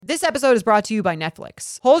This episode is brought to you by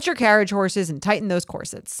Netflix. Hold your carriage horses and tighten those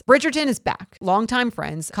corsets. Bridgerton is back. Longtime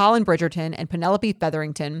friends Colin Bridgerton and Penelope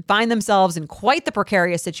Featherington find themselves in quite the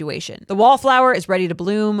precarious situation. The wallflower is ready to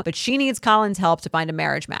bloom, but she needs Colin's help to find a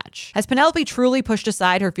marriage match. Has Penelope truly pushed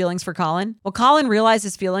aside her feelings for Colin? Will Colin realize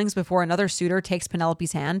his feelings before another suitor takes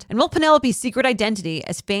Penelope's hand? And will Penelope's secret identity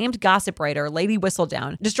as famed gossip writer Lady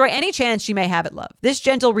Whistledown destroy any chance she may have at love? This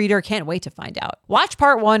gentle reader can't wait to find out. Watch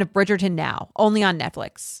part 1 of Bridgerton now, only on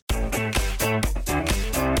Netflix.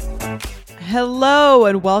 Hello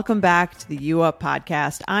and welcome back to the You Up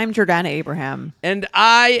podcast. I'm Jordana Abraham. And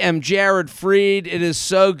I am Jared Freed. It is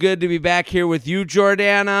so good to be back here with you,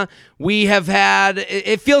 Jordana. We have had,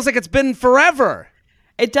 it feels like it's been forever.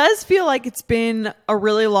 It does feel like it's been a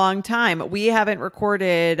really long time. We haven't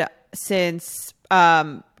recorded since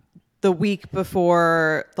the week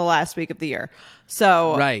before the last week of the year.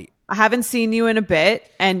 So right. I haven't seen you in a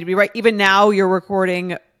bit. And even now you're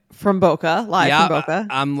recording from Boca, live from Boca.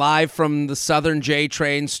 I'm live from the Southern J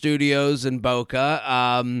Train Studios in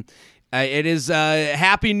Boca. It is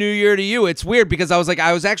Happy New Year to you. It's weird because I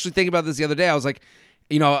was actually thinking about this the other day. I was like,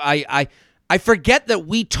 I forget that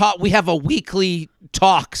we have a weekly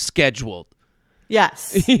talk scheduled.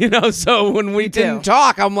 Yes. So when we didn't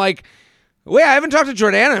talk, I'm like, wait, I haven't talked to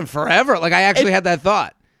Jordana in forever. Like I actually had that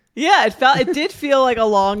thought. Yeah, it did feel like a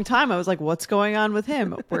long time. I was like, what's going on with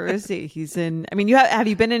him? Where is he? He's in, have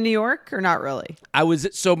you been in New York or not really?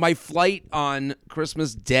 So my flight on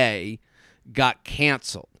Christmas Day got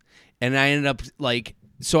canceled and I ended up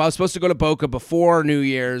so I was supposed to go to Boca before New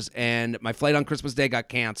Year's and my flight on Christmas Day got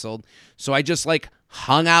canceled. So I just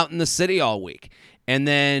hung out in the city all week and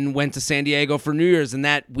then went to San Diego for New Year's, and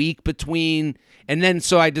that week between, and then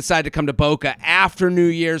so I decided to come to Boca after New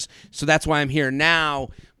Year's. So that's why I'm here now.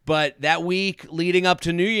 But that week leading up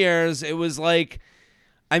to New Year's, it was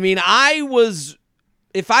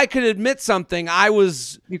if I could admit something,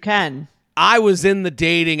 You can. I was in the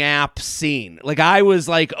dating app scene. I was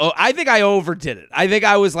I think I overdid it. I think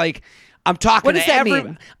I was I'm talking what does to that everyone.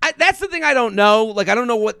 mean? That's the thing I don't know. I don't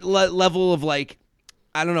know what level of I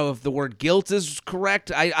don't know if the word guilt is correct.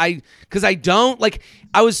 Because I don't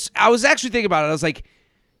I was actually thinking about it. I was like,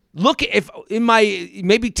 look, if in my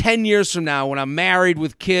maybe 10 years from now when I'm married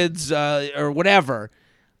with kids or whatever,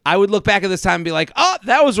 I would look back at this time and be like, oh,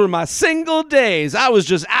 that was my single days. I was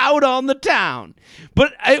just out on the town.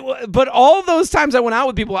 But all those times I went out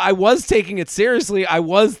with people, I was taking it seriously. I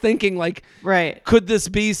was thinking right. Could this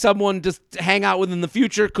be someone just hang out with in the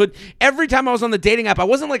future? Every time I was on the dating app, I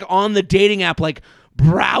wasn't on the dating app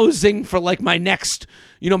browsing for my next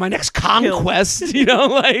conquest,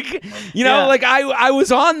 I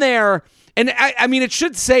was on there, and it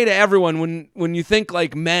should say to everyone when you think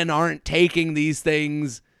men aren't taking these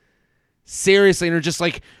things seriously and are just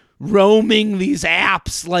roaming these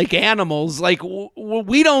apps like animals,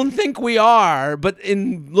 we don't think we are, but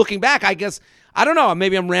in looking back, I guess, I don't know,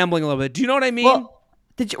 maybe I'm rambling a little bit. Do you know what I mean? Well,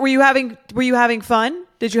 were you having fun?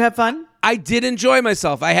 Did you have fun? I did enjoy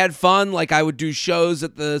myself. I had fun. I would do shows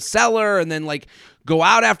at the Cellar and then go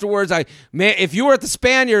out afterwards. If you were at the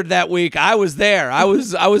Spaniard that week, I was there. I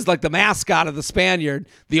was the mascot of the Spaniard,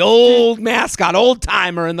 the old mascot, old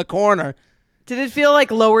timer in the corner. Did it feel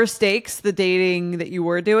lower stakes, the dating that you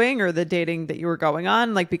were doing or the dating that you were going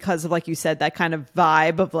on? Because of, you said, that kind of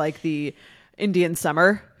vibe of the Indian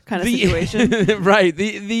summer kind of situation? Right.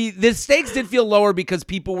 The stakes did feel lower because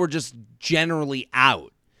people were just generally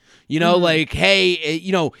out.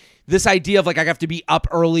 Hey, this idea of I have to be up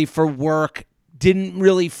early for work didn't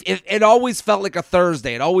really, it always felt like a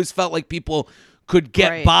Thursday. It always felt like people could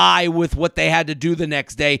get by with what they had to do the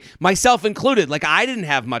next day, myself included. I didn't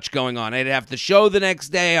have much going on. I'd have the show the next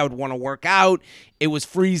day. I would want to work out. It was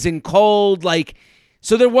freezing cold.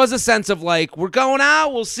 So there was a sense of we're going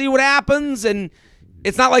out, we'll see what happens. And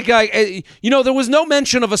it's not there was no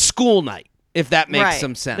mention of a school night. If that makes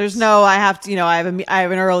some sense. There's no, I have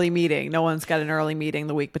an early meeting. No one's got an early meeting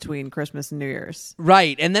the week between Christmas and New Year's.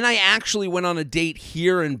 Right. And then I actually went on a date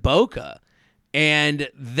here in Boca, and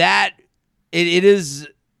that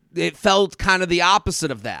it felt kind of the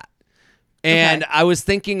opposite of that. And I was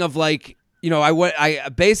thinking of I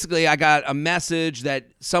got a message that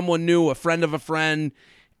someone knew, a friend of a friend,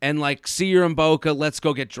 and see you in Boca, let's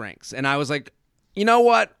go get drinks. And I was like, you know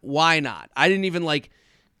what? Why not? I didn't even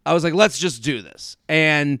I was like, let's just do this.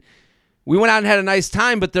 And we went out and had a nice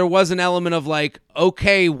time, but there was an element of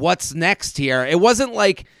okay, what's next here? It wasn't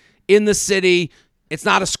in the city. It's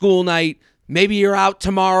not a school night. Maybe you're out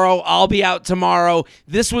tomorrow. I'll be out tomorrow.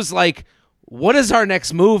 This was what is our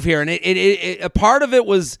next move here? And a part of it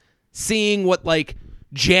was seeing what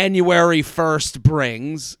January 1st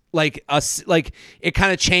brings. Like it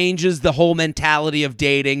kind of changes the whole mentality of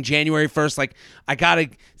dating. January 1st, like I gotta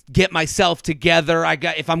get myself together.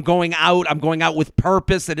 If I'm going out with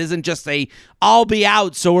purpose. It isn't just I'll be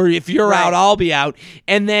out. So if you're out, I'll be out.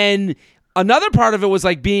 And then another part of it was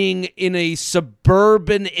like being in a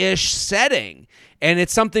suburban-ish setting, and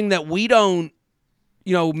it's something that we don't,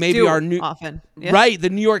 maybe do our new often, right, the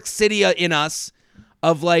New York City in us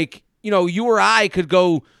of like, you or I could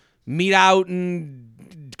go meet out and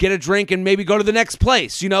get a drink and maybe go to the next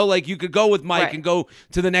place. Like you could go with Mike and go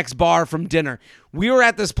to the next bar from dinner. We were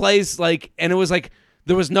at this place and it was like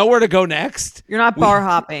there was nowhere to go next. You're not bar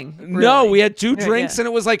hopping. Really. No, we had 2 drinks and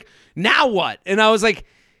it was like, now what? And I was like,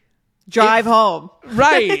 drive home.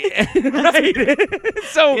 Right. Right.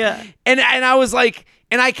 So, and I was like,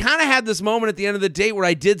 and I kind of had this moment at the end of the date where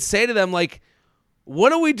I did say to them, like, what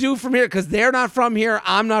do we do from here? Because they're not from here.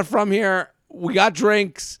 I'm not from here. We got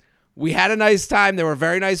drinks. We had a nice time. They were a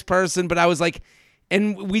very nice person. But I was like,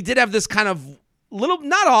 and we did have this kind of little,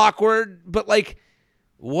 not awkward, but like,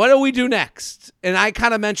 what do we do next? And I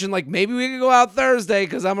kind of mentioned, like, maybe we could go out Thursday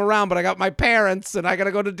because I'm around, but I got my parents and I got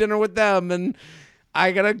to go to dinner with them. And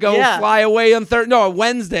I got to go fly away on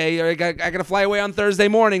Wednesday. Or I got to fly away on Thursday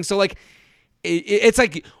morning. So, like, it's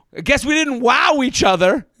like, I guess we didn't wow each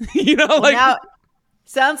other. Like. Now,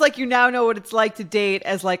 sounds like you now know what it's like to date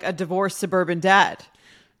as like a divorced suburban dad.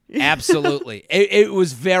 Absolutely. It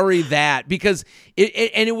was very that because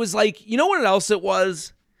it was like, you know what else it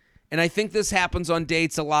was? And I think this happens on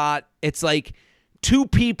dates a lot. It's like 2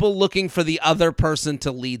 people looking for the other person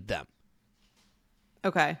to lead them.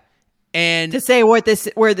 Okay. And to say where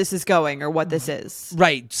this is going or what this is.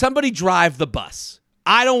 Right. Somebody drive the bus.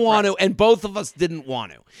 I don't want to, and both of us didn't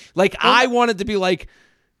want to. Like, I wanted to be like.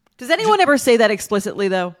 Does anyone ever say that explicitly,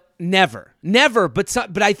 though? Never.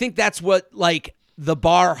 But I think that's what, like, the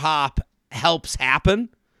bar hop helps happen.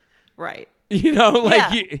 Right.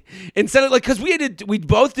 Instead of, like, because we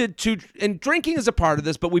both did 2, and drinking is a part of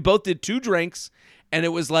this, but we both did 2 drinks, and it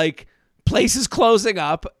was like, places closing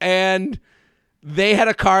up, and they had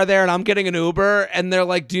a car there, and I'm getting an Uber, and they're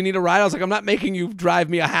like, do you need a ride? I was like, I'm not making you drive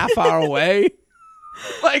me a half hour away.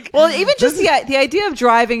 Like, well, even just the idea of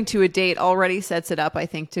driving to a date already sets it up, I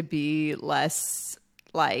think, to be less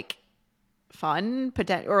like fun,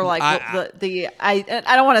 or like I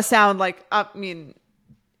don't want to sound like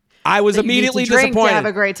I was immediately disappointed. To have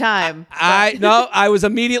a great time. I was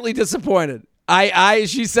immediately disappointed.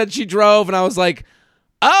 She said she drove, and I was like,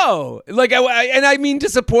 oh, like I mean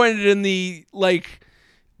disappointed in the like.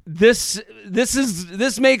 This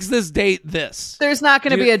makes this date this. There's not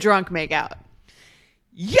going to be a drunk makeout.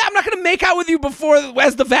 Yeah, I'm not going to make out with you before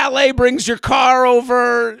as the valet brings your car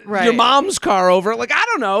over, your mom's car over. Like, I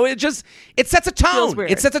don't know. It sets a tone.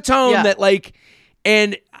 It sets a tone that like,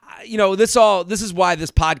 and this is why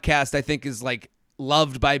this podcast I think is like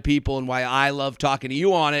loved by people and why I love talking to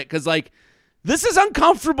you on it. Cause like, this is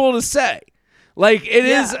uncomfortable to say. Like it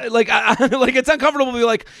is like, like it's uncomfortable to be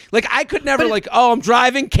like I could never I'm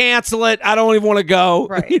driving, cancel it. I don't even want to go.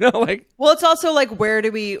 Right. Well, it's also like, where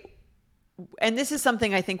do we, and this is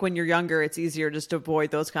something I think when you're younger, it's easier just to avoid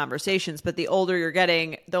those conversations. But the older you're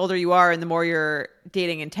getting, the older you are, and the more you're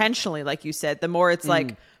dating intentionally, like you said, the more it's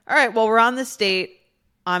like, all right, well, we're on this date.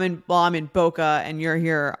 I'm in Boca, and you're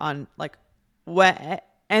here on like what?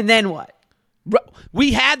 And then what?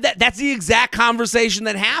 We had that. That's the exact conversation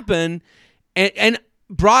that happened, and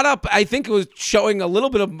brought up. I think it was showing a little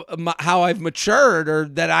bit of how I've matured, or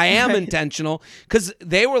that I am intentional. Because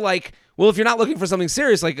they were like, well, if you're not looking for something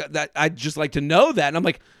serious like that, I'd just like to know that. And I'm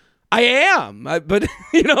like, I am. But, but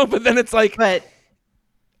then it's like, but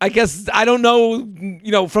I guess I don't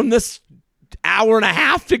know, from this hour and a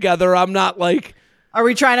half together, I'm not like. Are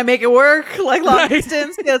we trying to make it work? Like long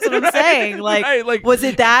distance? That's what I'm saying. Like, was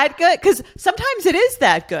it that good? Because sometimes it is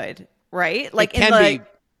that good, right? Like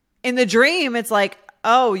in the dream, it's like,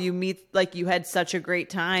 oh, you meet, like you had such a great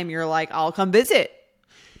time. You're like, I'll come visit.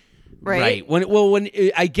 Right. When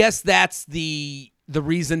I guess that's the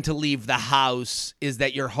reason to leave the house is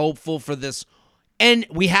that you're hopeful for this, and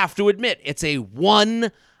we have to admit it's a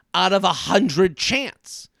 1 out of 100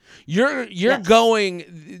 chance. You're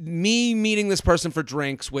me meeting this person for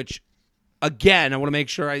drinks, which again I want to make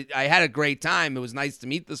sure I had a great time. It was nice to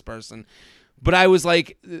meet this person, but I was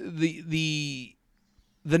like the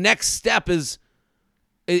next step is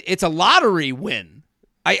it's a lottery win.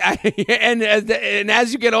 And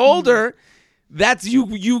as you get older, that's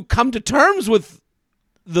you come to terms with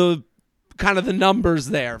the kind of the numbers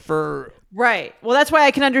there for right. Well, that's why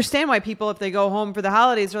I can understand why people, if they go home for the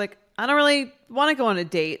holidays, are like, I don't really want to go on a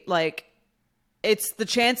date. Like, it's the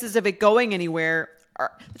chances of it going anywhere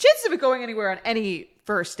the chances of it going anywhere on any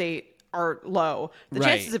first date are low. The Right.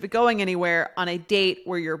 chances of it going anywhere on a date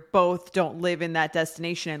where you're both don't live in that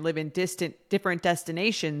destination and live in different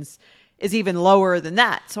destinations is even lower than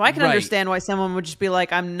that. So I can Right. understand why someone would just be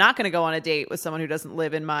like, I'm not going to go on a date with someone who doesn't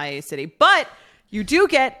live in my city. But you do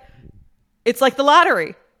get, it's like the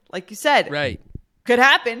lottery. Like you said, Right. could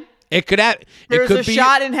happen. It could have. There's it could a be,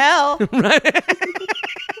 shot in hell.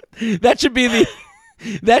 That should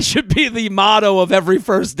be the motto of every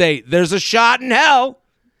first date. There's a shot in hell.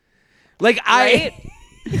 Like Right?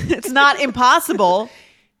 It's not impossible.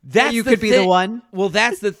 That's you the could be the thing. one. Well,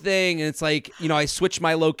 that's the thing. And it's like, I switch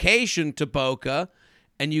my location to Boca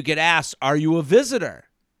and you get asked, are you a visitor?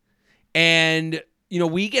 And,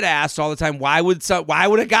 we get asked all the time, why would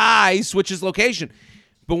a guy switch his location?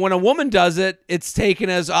 But when a woman does it, it's taken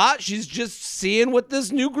as, she's just seeing what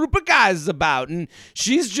this new group of guys is about. And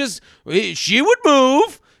she would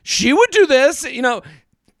move. She would do this.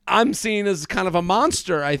 I'm seen as kind of a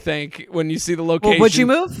monster, I think, when you see the location. Well, would you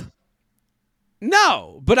move?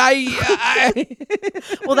 No, but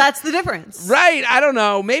Well, that's the difference. Right. I don't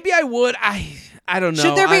know. Maybe I would. I don't know.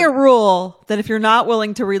 Should there be a rule that if you're not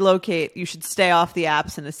willing to relocate, you should stay off the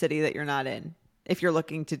apps in a city that you're not in? If you're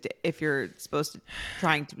trying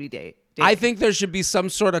to be dating. I think there should be some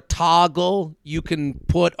sort of toggle you can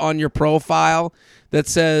put on your profile that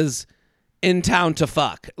says in town to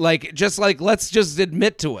fuck. Let's just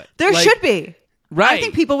admit to it. There should be. Right. I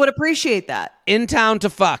think people would appreciate that. In town to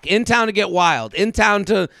fuck, in town to get wild, in town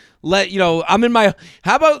to let I'm in my.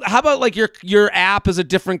 How about like your app is a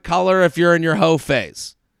different color if you're in your hoe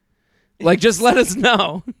phase? Like, just let us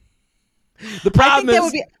know. The problem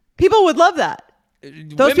is people would love that.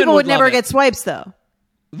 Those people would never get swipes though.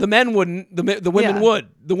 The men wouldn't. The women would.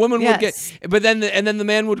 The women would get. But then the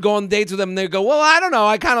man would go on dates with them and they'd go, well, I don't know.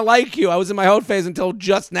 I kind of like you. I was in my hoe phase until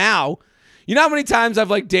just now. You know how many times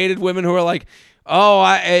I've dated women who are like,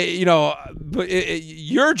 but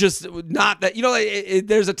you're just not that.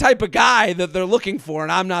 There's a type of guy that they're looking for,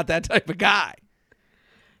 and I'm not that type of guy.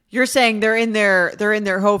 You're saying they're in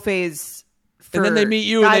their hoe phase, and then they meet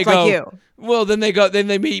you, and they go, like you. Well, then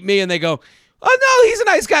they meet me, and they go, oh no, he's a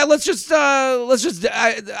nice guy. Let's just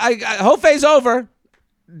hoe phase over,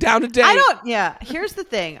 down to date. Here's the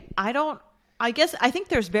thing. I think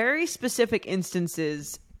there's very specific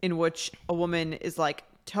instances in which a woman is like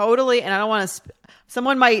totally, and I don't want to.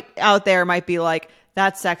 Someone out there might be like,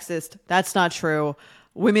 that's sexist. That's not true.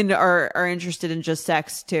 Women are interested in just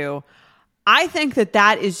sex too. I think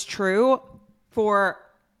that is true for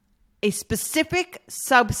a specific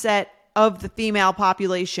subset of the female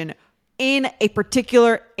population in a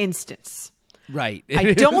particular instance. Right.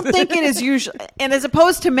 I don't think it is usually, and as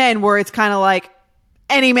opposed to men where it's kind of like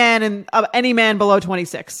any man below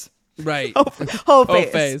 26. Right. Whole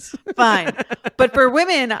face. Fine. But for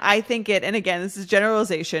women, I think and again, this is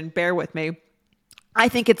generalization, bear with me. I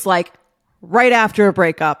think it's like right after a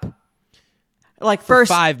breakup. Like for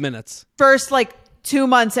 5 minutes. First 2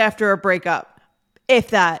 months after a breakup. If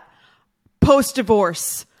that.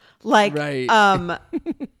 Post-divorce. Right.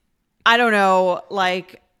 I don't know,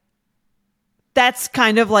 that's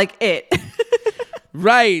kind of it.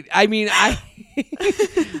 Right. I mean,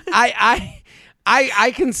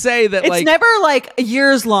 I can say that it's never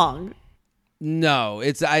years long. No,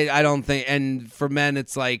 it's I don't think. And for men,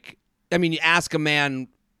 it's you ask a man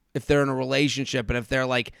if they're in a relationship, and if they're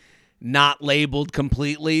not labeled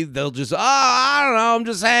completely, they'll just I don't know, I'm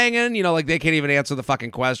just hanging. They can't even answer the fucking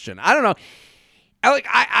question. I don't know.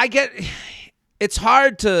 I get. It's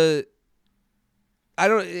hard to.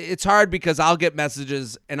 It's hard because I'll get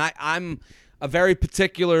messages, and I'm a very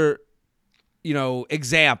particular,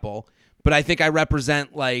 example. But I think I represent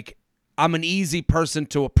I'm an easy person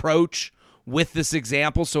to approach with this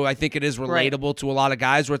example, so I think it is relatable to a lot of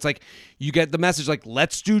guys. Where it's you get the message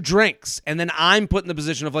let's do drinks, and then I'm put in the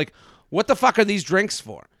position of what the fuck are these drinks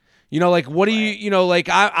for? What do you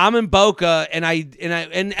I'm in Boca,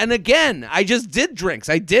 and again I just did drinks.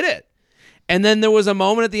 I did it. And then there was a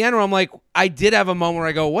moment at the end where I did have a moment where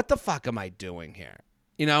I go, what the fuck am I doing here?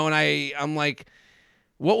 And I'm like,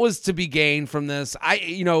 what was to be gained from this? I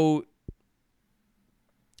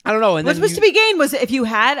don't know. And what was to be gained was if you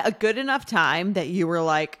had a good enough time that you were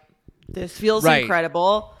this feels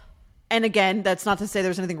incredible. And again, that's not to say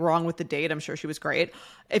there's anything wrong with the date. I'm sure she was great.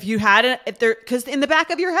 If you had because in the back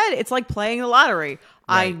of your head, it's like playing the lottery.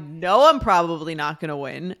 Right. I know I'm probably not going to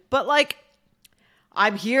win, but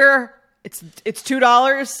I'm here. It's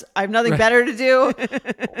 $2. I have nothing better to do.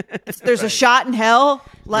 There's a shot in hell.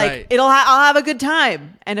 I'll have a good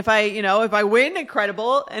time. And if I win,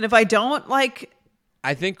 incredible. And if I don't,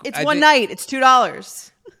 I think it's one night. It's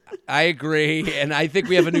 $2. I agree, and I think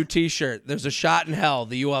we have a new T-shirt. There's a shot in hell.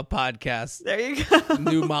 The U Up Podcast. There you go.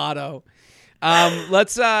 New motto.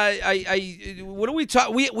 Let's. What do we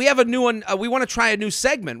talk? We have a new one. We want to try a new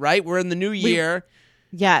segment, right? We're in the new year.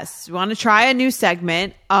 Yes, we want to try a new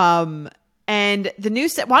segment. And the new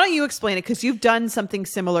why don't you explain it, because you've done something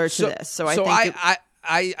similar to this. So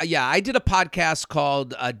I did a podcast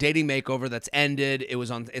called Dating Makeover that's ended. It's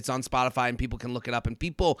on Spotify, and people can look it up. And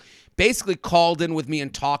people basically called in with me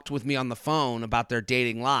and talked with me on the phone about their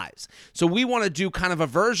dating lives. So we want to do kind of a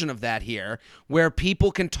version of that here, where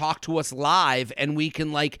people can talk to us live and we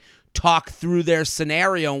can like talk through their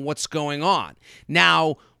scenario and what's going on.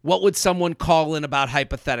 Now, what would someone call in about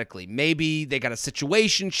hypothetically? Maybe they got a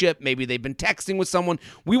situationship. Maybe they've been texting with someone.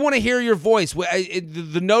 We want to hear your voice.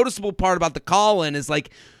 The noticeable part about the call in is like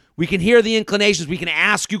we can hear the inclinations. We can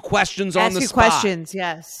ask you questions on the spot. Questions,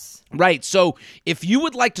 yes. Right. So if you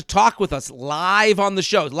would like to talk with us live on the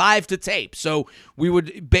show, live to tape. So you were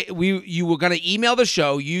going to email the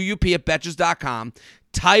show, uup@betches.com,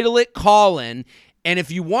 title it Call In. And if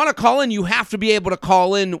you want to call in, you have to be able to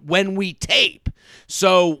call in when we tape.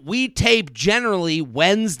 So we tape generally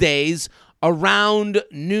Wednesdays around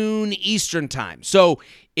noon Eastern time. So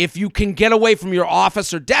if you can get away from your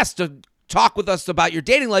office or desk to talk with us about your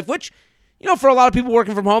dating life, which, you know, for a lot of people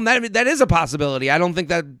working from home, that is a possibility. I don't think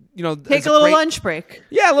that, you know, take a little lunch break.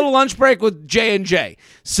 Yeah, a little lunch break with J&J.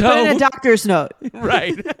 So put in a doctor's note.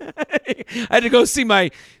 Right. I had to go see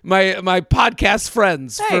my podcast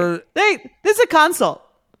friends this is a consult.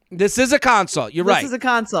 This is a consult. You're right. This is a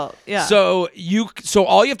consult. Yeah. So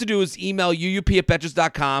all you have to do is email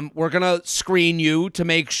uup@betches.com. We're gonna screen you to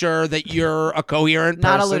make sure that you're a coherent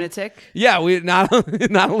person. Not a lunatic. Yeah, not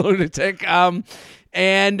a lunatic.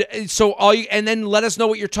 And so and then let us know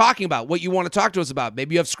what you're talking about, what you want to talk to us about.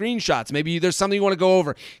 Maybe you have screenshots. Maybe there's something you want to go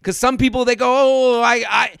over. Because some people, they go,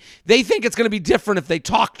 they think it's going to be different if they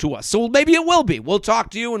talk to us. So maybe it will be. We'll talk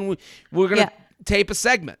to you, and we're going to tape a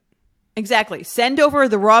segment. Exactly. Send over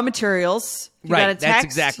the raw materials. You got a text that's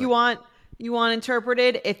exactly. you want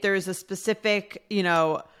interpreted. If there's a specific, we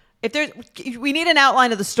need an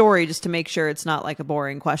outline of the story just to make sure it's not like a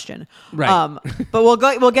boring question. Right. But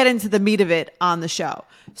we'll get into the meat of it on the show.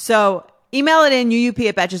 So email it in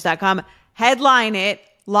uup@betches.com, headline it,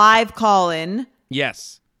 live call in.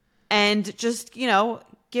 Yes. And just,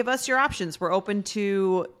 give us your options. We're open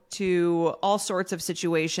to all sorts of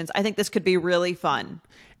situations. I think this could be really fun.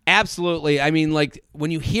 Absolutely. I mean, like when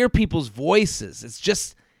you hear people's voices, it's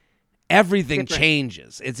just everything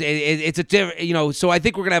changes. It's a different, so I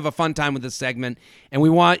think we're going to have a fun time with this segment, and we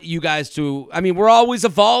want you guys to, we're always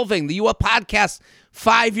evolving. The U Up Podcast,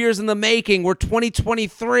 5 years in the making. We're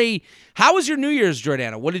 2023. How was your New Year's,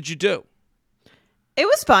 Jordana? What did you do? It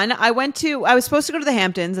was fun. I was supposed to go to the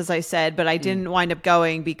Hamptons, as I said, but I didn't wind up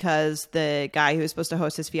going because the guy who was supposed to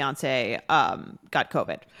host his fiance got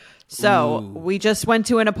COVID. So we just went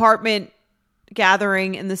to an apartment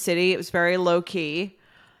gathering in the city. It was very low key.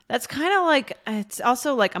 That's kind of like, it's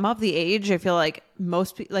also like, I'm of the age. I feel like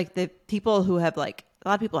most people, like the people who have like, a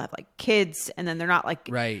lot of people have like kids, and then they're not like,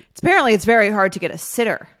 right. It's very hard to get a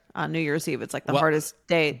sitter on New Year's Eve. It's like the hardest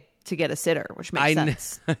day to get a sitter, which makes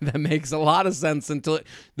sense. That makes a lot of sense until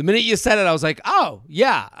the minute you said it, I was like, oh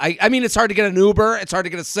yeah. I mean, it's hard to get an Uber. It's hard to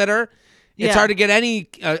get a sitter. It's hard to get any,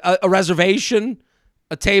 a reservation,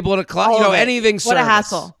 a table at a club, anything. What a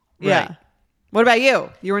hassle. Right. Yeah. What about you?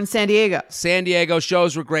 You were in San Diego. San Diego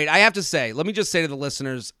shows were great. I have to say, let me just say to the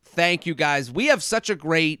listeners, thank you guys. We have such a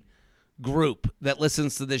great group that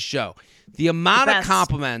listens to this show. The amount of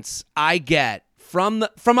compliments I get from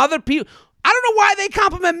other people, I don't know why they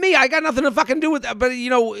compliment me. I got nothing to fucking do with that. But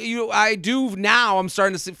I do now. I'm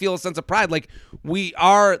starting to feel a sense of pride. Like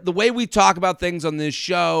the way we talk about things on this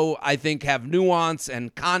show, I think have nuance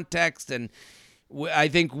and context, and I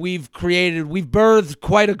think we've birthed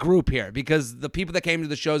quite a group here, because the people that came to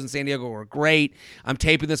the shows in San Diego were great. I'm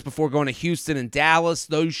taping this before going to Houston and Dallas.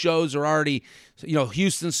 Those shows are already,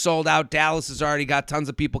 Houston's sold out. Dallas has already got tons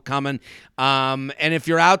of people coming. And if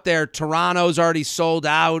you're out there, Toronto's already sold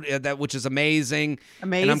out, which is amazing.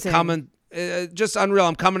 Amazing. And I'm coming, just unreal.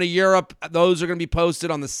 I'm coming to Europe. Those are going to be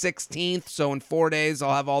posted on the 16th. So in 4 days,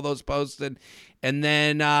 I'll have all those posted. And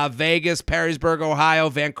then Vegas, Perrysburg, Ohio,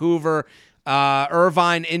 Vancouver,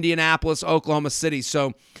 Irvine, Indianapolis, Oklahoma City.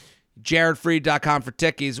 So jaredfreed.com for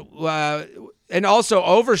tickies. And also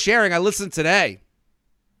Oversharing. I listened today.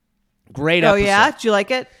 Great episode. Oh yeah? Did you like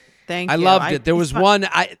it? Thank you. I loved it. There was one.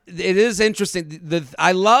 It is interesting.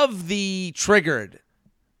 I love the Triggered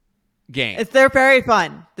game. They're very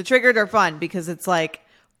fun. The Triggered are fun because it's like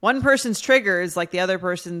one person's trigger is like the other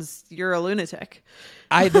person's, you're a lunatic.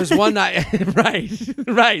 There's one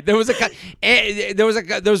right. There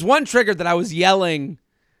was one trigger that I was yelling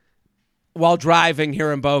while driving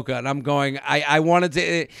here in Boca, and I'm going. I wanted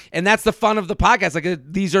to, and that's the fun of the podcast. Like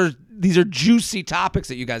these are juicy topics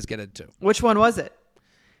that you guys get into. Which one was it?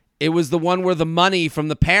 It was the one where the money from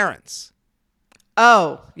the parents.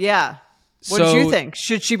 Oh yeah. What did you think?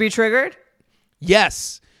 Should she be triggered?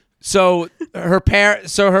 Yes. So her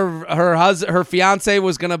fiance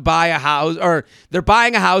was gonna buy a house, or they're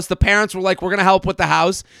buying a house. The parents were like, "We're gonna help with the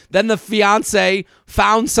house." Then the fiance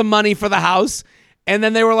found some money for the house, and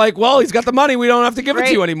then they were like, "Well, he's got the money. We don't have to give it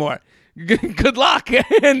to you anymore. Good luck."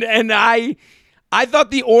 And I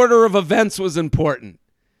thought the order of events was important.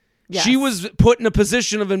 Yes. She was put in a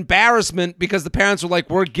position of embarrassment because the parents were like,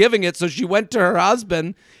 "We're giving it." So she went to her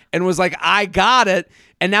husband and was like, "I got it."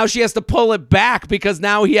 And now she has to pull it back because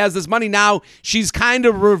now he has this money. Now she's kind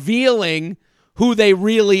of revealing who they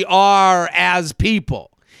really are as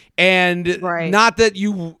people. And not that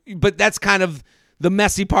but that's kind of the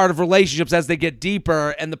messy part of relationships as they get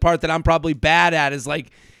deeper. And the part that I'm probably bad at is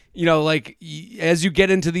like, as you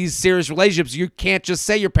get into these serious relationships, you can't just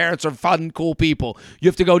say your parents are fun, cool people. You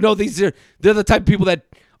have to go, no, they're the type of people that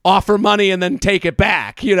offer money and then take it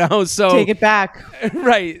back, so take it back.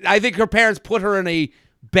 Right. I think her parents put her in a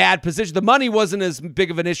bad position. The money wasn't as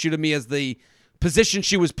big of an issue to me as the position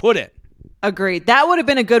she was put in. Agreed. That would have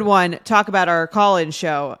been a good one. Talk about our call-in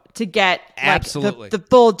show to get absolutely the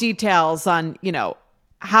full details on,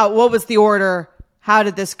 what was the order? How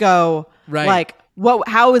did this go? Right.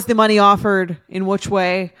 How was the money offered? In which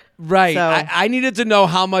way? Right. So, I needed to know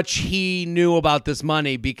how much he knew about this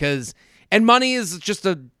money and money is just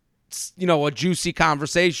a juicy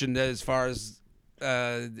conversation as far as,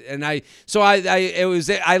 I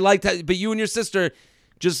liked that, but you and your sister,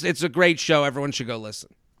 it's a great show. Everyone should go listen.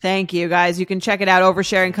 Thank you, guys. You can check it out.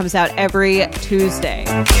 Oversharing comes out every Tuesday.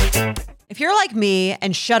 If you're like me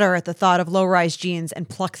and shudder at the thought of low-rise jeans and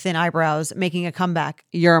pluck-thin eyebrows making a comeback,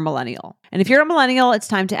 you're a millennial. And if you're a millennial, it's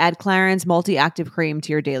time to add Clarins Multi-Active Cream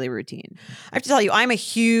to your daily routine. I have to tell you, I'm a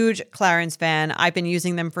huge Clarins fan. I've been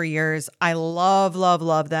using them for years. I love, love,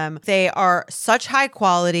 love them. They are such high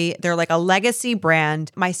quality. They're like a legacy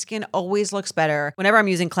brand. My skin always looks better whenever I'm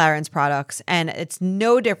using Clarins products, and it's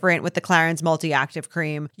no different with the Clarins Multi-Active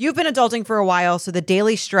Cream. You've been adulting for a while, so the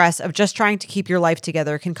daily stress of just trying to keep your life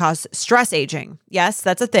together can cause stress aging. Yes,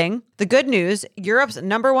 that's a thing. The good news, Europe's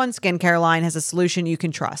 #1 skincare line has a solution you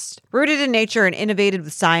can trust. Rooted in nature and innovated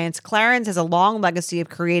with science, Clarins has a long legacy of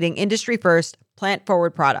creating industry-first,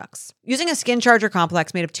 plant-forward products. Using a skin charger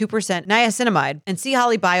complex made of 2% niacinamide and sea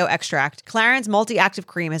holly bioextract, Clarins Multi-Active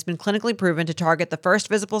Cream has been clinically proven to target the first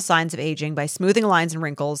visible signs of aging by smoothing lines and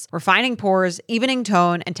wrinkles, refining pores, evening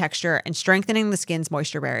tone and texture, and strengthening the skin's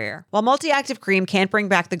moisture barrier. While Multi-Active Cream can't bring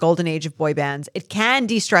back the golden age of boy bands, it can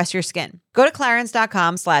de-stress your skin. Go to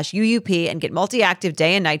clarins.com/UUP and get Multi-Active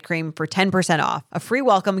Day and Night Cream for 10% off, a free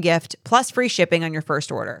welcome gift, plus free shipping on your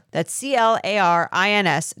first order. That's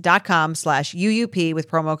clarins.com/UUP with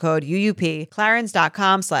promo code UUP,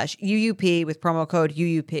 clarins.com/UUP with promo code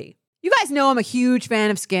UUP. You guys know I'm a huge fan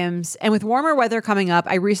of Skims, and with warmer weather coming up,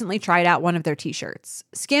 I recently tried out one of their t-shirts.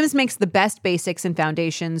 Skims makes the best basics and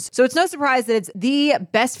foundations, so it's no surprise that it's the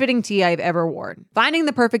best fitting tee I've ever worn. Finding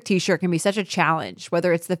the perfect t-shirt can be such a challenge,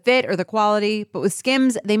 whether it's the fit or the quality, but with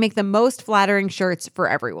Skims, they make the most flattering shirts for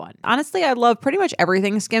everyone. Honestly, I love pretty much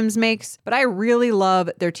everything Skims makes, but I really love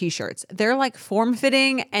their t-shirts. They're like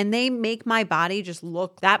form-fitting, and they make my body just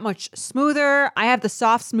look that much smoother. I have the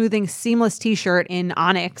soft, smoothing, seamless t-shirt in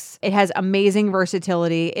Onyx. It has amazing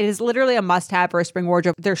versatility. It is literally a must-have for a spring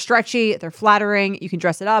wardrobe. They're stretchy, they're flattering, you can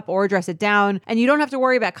dress it up or dress it down, and you don't have to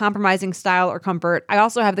worry about compromising style or comfort. I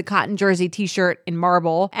also have the cotton jersey t-shirt in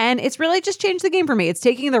marble, and it's really just changed the game for me. It's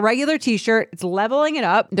taking the regular t-shirt, it's leveling it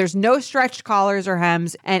up, there's no stretched collars or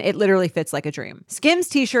hems, and it literally fits like a dream. Skims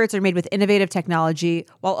t-shirts are made with innovative technology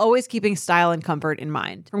while always keeping style and comfort in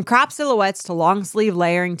mind. From crop silhouettes to long sleeve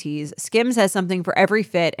layering tees, Skims has something for every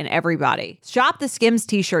fit and every body. Shop the Skims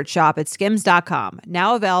t-shirt shop at skims.com,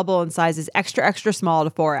 now available in sizes extra, extra small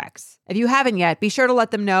to 4X. If you haven't yet, be sure to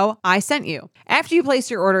let them know I sent you. After you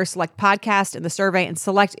place your order, select podcast in the survey and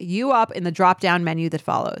select You Up in the drop-down menu that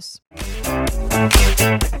follows.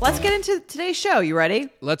 Let's get into today's show. You ready?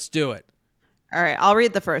 Let's do it. All right, I'll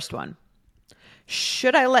read the first one.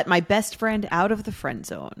 Should I let my best friend out of the friend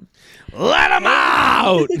zone? Let him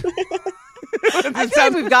out! I feel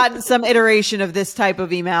like we've gotten some iteration of this type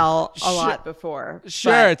of email a lot before.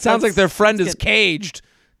 Sure, it sounds like their friend is caged.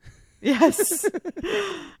 Yes.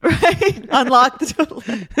 Right. Unlock the door.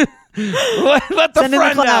 Let the Send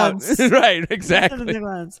friend in the out. clowns. Right, exactly. Send in the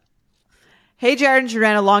clowns. Hey, Jared and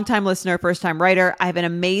Jordana, longtime listener, first-time writer. I have an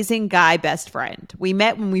amazing guy best friend. We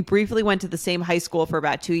met when we briefly went to the same high school for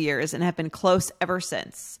about 2 years and have been close ever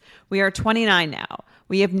since. We are 29 now.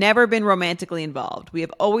 We have never been romantically involved. We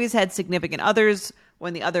have always had significant others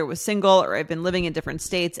when the other was single or have been living in different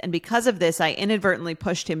states, and because of this, I inadvertently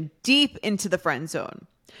pushed him deep into the friend zone.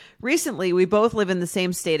 Recently, we both live in the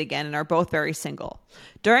same state again and are both very single.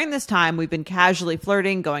 During this time, we've been casually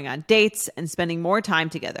flirting, going on dates, and spending more time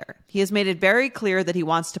together. He has made it very clear that he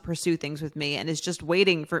wants to pursue things with me and is just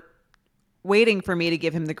waiting for me to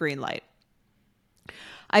give him the green light.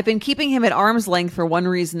 I've been keeping him at arm's length for one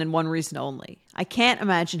reason and one reason only. I can't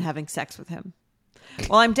imagine having sex with him.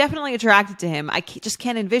 While I'm definitely attracted to him, I just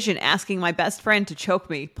can't envision asking my best friend to choke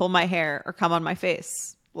me, pull my hair, or come on my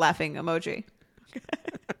face. Laughing emoji.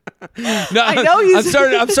 No, I know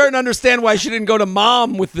I'm starting to understand why she didn't go to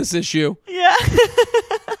mom with this issue. Yeah.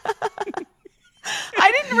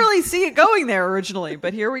 I didn't really see it going there originally,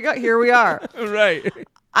 but here we go. Here we are. Right.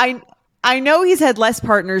 I know he's had less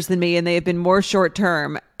partners than me and they have been more short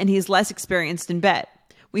term and he's less experienced in bed.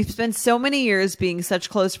 We've spent so many years being such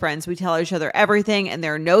close friends. We tell each other everything and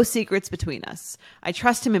there are no secrets between us. I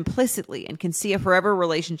trust him implicitly and can see a forever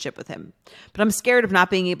relationship with him. But I'm scared of not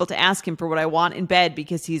being able to ask him for what I want in bed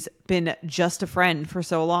because he's been just a friend for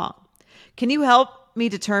so long. Can you help me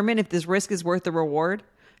determine if this risk is worth the reward?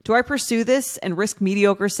 Do I pursue this and risk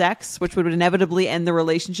mediocre sex, which would inevitably end the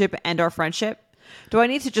relationship and our friendship? Do I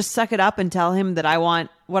need to just suck it up and tell him that I want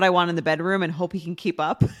what I want in the bedroom and hope he can keep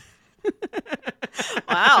up?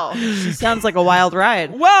 Wow, she sounds like a wild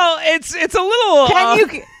ride. Well, it's a little. Can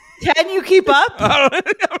you keep up?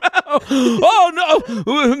 Oh no,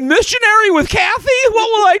 missionary with Kathy?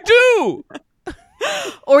 What will I do?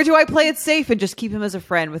 Or do I play it safe and just keep him as a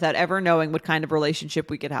friend without ever knowing what kind of relationship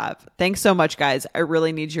we could have? Thanks so much, guys. I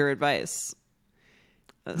really need your advice.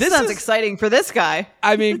 This sounds exciting for this guy.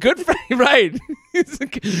 I mean, good for you, right?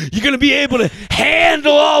 You're going to be able to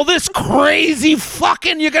handle all this crazy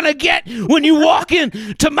fucking you're going to get when you walk in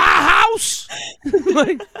to my house?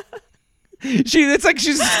 It's like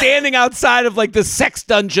she's standing outside of like the sex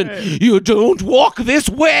dungeon. Right. You don't walk this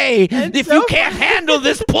way if you can't handle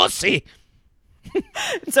this pussy.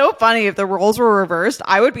 It's so funny. If the roles were reversed,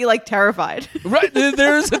 I would be like terrified. Right.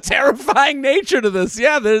 There's a terrifying nature to this.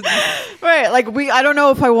 Yeah. Right. Like I don't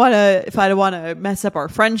know if I want to mess up our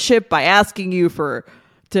friendship by asking you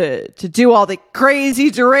to do all the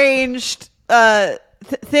crazy deranged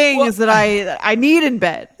things that I need in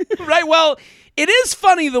bed. Right. Well, it is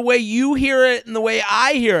funny the way you hear it and the way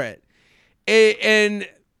I hear it. And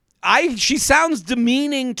she sounds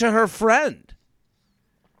demeaning to her friend.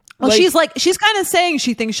 Well, she's kind of saying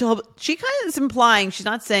she thinks she kind of is implying, she's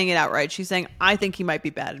not saying it outright. She's saying, I think he might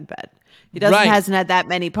be bad in bed. He hasn't had that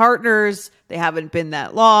many partners. They haven't been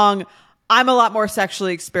that long. I'm a lot more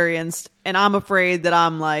sexually experienced and I'm afraid that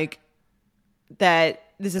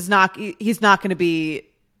he's not going to be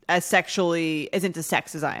as into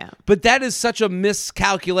sex as I am. But that is such a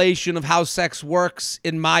miscalculation of how sex works,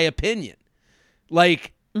 in my opinion.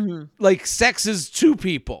 Like sex is two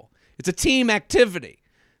people. It's a team activity.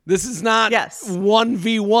 This is not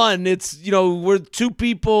 1v1. It's, we're two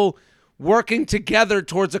people working together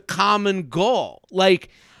towards a common goal. Like,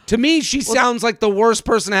 to me, she sounds like the worst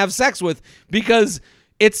person to have sex with because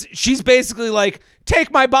she's basically like,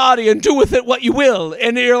 take my body and do with it what you will.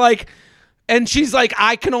 And you're like, and she's like,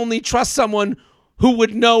 I can only trust someone who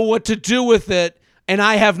would know what to do with it. And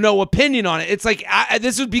I have no opinion on it. It's like,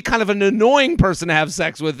 this would be kind of an annoying person to have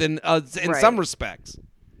sex with in some respects.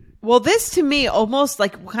 Well, this to me almost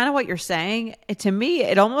like kind of what you're saying. To me,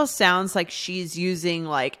 it almost sounds like she's using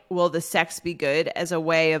like, will the sex be good as a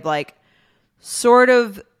way of like sort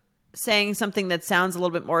of saying something that sounds a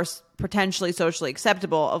little bit more potentially socially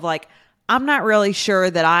acceptable of like, I'm not really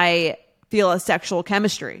sure that I feel a sexual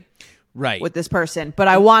chemistry with this person, but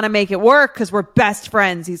I want to make it work because we're best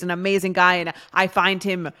friends. He's an amazing guy and I find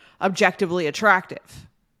him objectively attractive.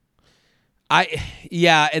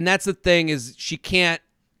 And that's the thing is she can't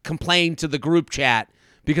complain to the group chat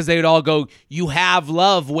because they would all go, you have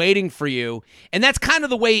love waiting for you. And that's kind of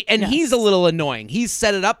the way, and he's a little annoying. He's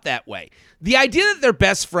set it up that way. The idea that they're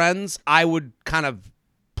best friends, I would kind of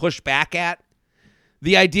push back at.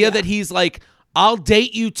 The idea that he's like, I'll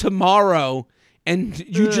date you tomorrow and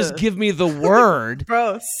you just give me the word.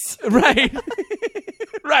 Gross. Right.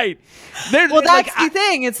 Right. Well, that's the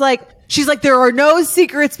thing. It's like, she's like, there are no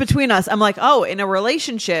secrets between us. I'm like, oh, in a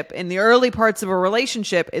relationship, in the early parts of a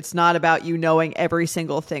relationship, it's not about you knowing every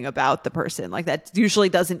single thing about the person. Like that usually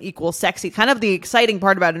doesn't equal sexy. Kind of the exciting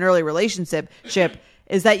part about an early relationship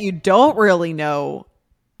is that you don't really know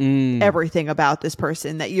everything about this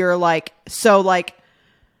person that you're like so like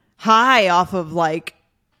high off of like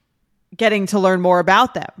getting to learn more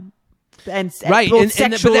about them and Right. both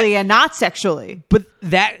sexually and not sexually. But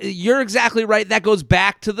that you're exactly right. That goes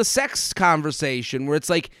back to the sex conversation where it's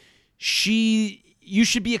like you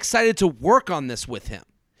should be excited to work on this with him.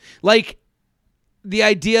 Like the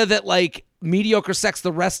idea that like mediocre sex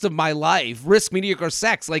the rest of my life, risk mediocre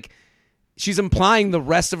sex, like she's implying the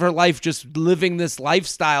rest of her life just living this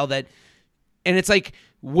lifestyle that, and it's like,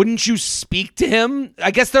 wouldn't you speak to him?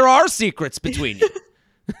 I guess there are secrets between you.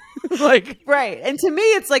 Like, right. And to me,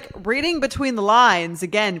 it's like reading between the lines.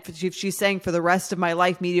 Again, if she's saying for the rest of my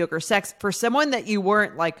life, mediocre sex for someone that you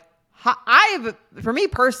weren't like, for me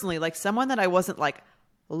personally, like someone that I wasn't like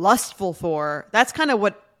lustful for. That's kind of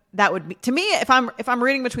what that would be to me. If I'm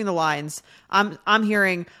reading between the lines, I'm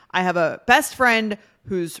hearing I have a best friend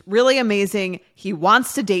who's really amazing. He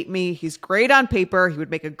wants to date me. He's great on paper. He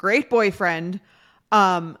would make a great boyfriend.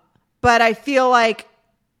 But I feel like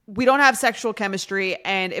we don't have sexual chemistry.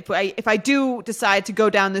 And if I do decide to go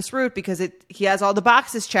down this route because he has all the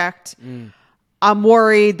boxes checked, I'm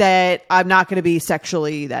worried that I'm not going to be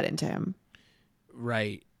sexually that into him.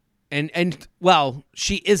 right. And well,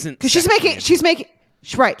 she isn't. Because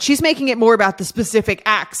she's making it more about the specific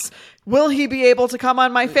acts. Will he be able to come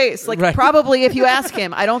on my face? Like, Right. probably if you ask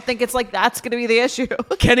him. I don't think it's like that's going to be the issue.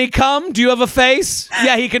 Can he come? Do you have a face?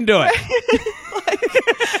 Yeah, he can do it.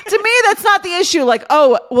 To me, that's not the issue. Like,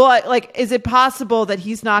 oh, well, like, is it possible that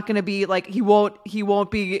he's not going to be like, he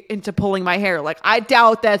won't be into pulling my hair? Like, I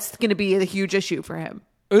doubt that's going to be a huge issue for him.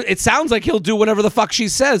 It sounds like he'll do whatever the fuck she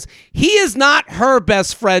says. He is not her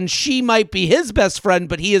best friend. She might be his best friend,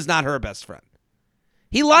 but he is not her best friend.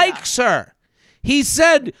 He likes her. He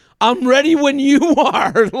said, I'm ready when you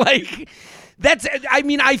are. Like,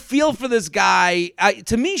 I feel for this guy.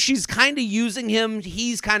 To me, she's kind of using him.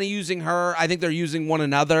 He's kind of using her. I think they're using one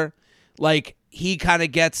another. Like, he kind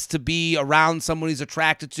of gets to be around someone he's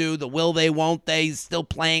attracted to. The will they, won't they, is still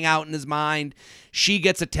playing out in his mind. She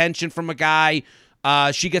gets attention from a guy.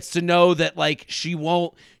 She gets to know that, like, she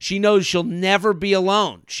knows she'll never be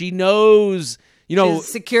alone. She knows, His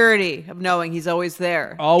security of knowing he's always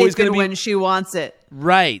there. Always going to be when she wants it.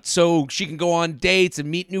 Right. So she can go on dates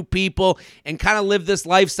and meet new people and kind of live this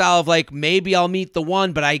lifestyle of like, maybe I'll meet the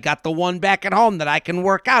one, but I got the one back at home that I can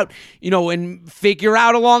work out, and figure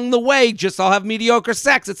out along the way. Just I'll have mediocre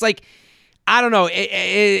sex. It's like, I don't know. It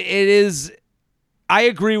is. I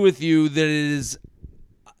agree with you that it is.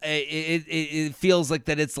 It feels like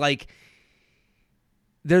that. It's like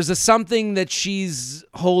there's something that she's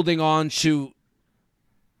holding on to.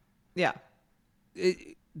 Yeah.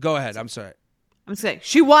 Go ahead. I'm sorry. I'm saying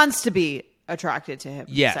she wants to be attracted to him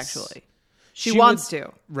sexually. She wants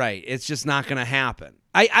to. Right. It's just not going to happen.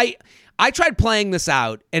 I tried playing this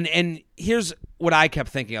out, and here's what I kept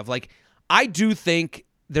thinking of. Like, I do think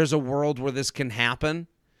there's a world where this can happen,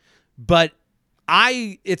 but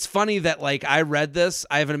it's funny that, like, I read this.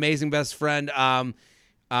 I have an amazing best friend.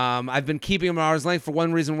 I've been keeping him at arm's length for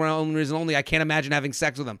one reason only. I can't imagine having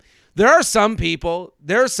sex with him. There are some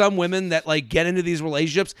women that like get into these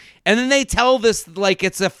relationships and then they tell this like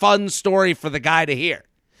it's a fun story for the guy to hear.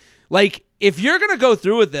 Like, if you're going to go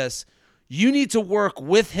through with this, you need to work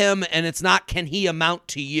with him, and it's not can he amount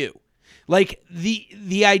to you. Like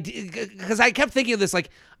the idea, because I kept thinking of this, like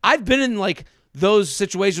I've been in like those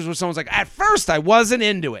situations where someone's like, at first I wasn't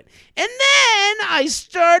into it, and then I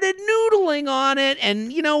started noodling on it,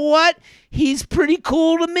 and you know what? He's pretty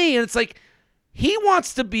cool to me. And it's like, he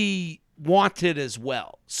wants to be wanted as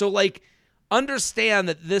well. So, like, understand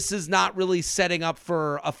that this is not really setting up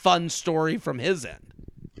for a fun story from his end.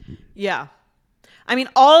 Yeah. I mean,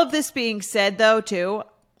 all of this being said, though, too,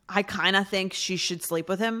 I kind of think she should sleep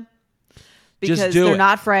with him because they're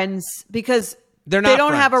not friends. Because they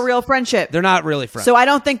don't have a real friendship. They're not really friends. So I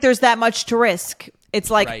don't think there's that much to risk. It's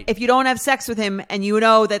like, Right. if you don't have sex with him and you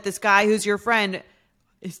know that this guy who's your friend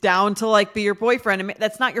is down to like be your boyfriend, I mean,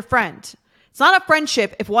 that's not your friend. It's not a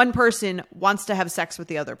friendship if one person wants to have sex with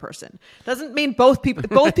the other person. Doesn't mean both people.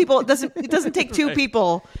 It doesn't take two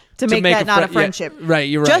people to make that not a friendship. Yeah, right,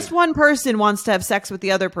 you're right. Just one person wants to have sex with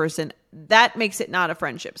the other person. That makes it not a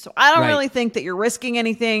friendship. So I don't really think that you're risking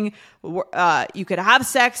anything. You could have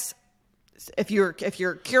sex if you're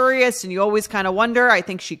curious and you always kind of wonder. I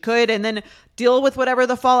think she could, and then deal with whatever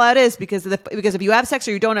the fallout is because if you have sex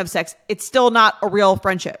or you don't have sex, it's still not a real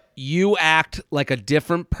friendship. You act like a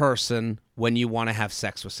different person when you want to have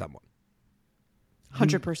sex with someone.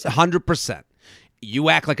 100%. 100%. you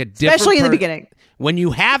act like a different Especially in the beginning. When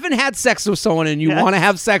you haven't had sex with someone and you want to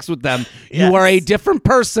have sex with them, Yes. you are a different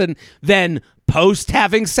person than post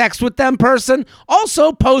having sex with them person,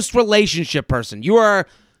 also post relationship person.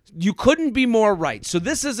 You couldn't be more right. So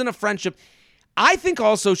this isn't a friendship. I think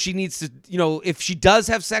also she needs to, if she does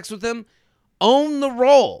have sex with him, own the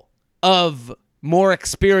role of more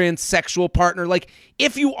experienced sexual partner. Like,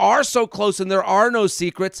 if you are so close and there are no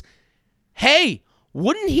secrets, hey,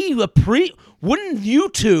 wouldn't you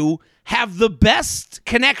two have the best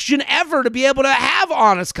connection ever to be able to have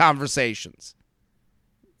honest conversations?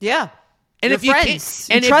 Yeah. And You're if you friends.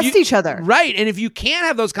 can't, You trust each other. Right. And if you can't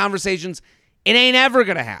have those conversations, it ain't ever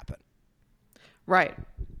going to happen. Right.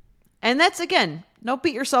 And that's, again, don't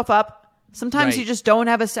beat yourself up. Sometimes Right. you just don't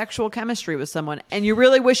have a sexual chemistry with someone and you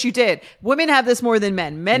really wish you did. Women have this more than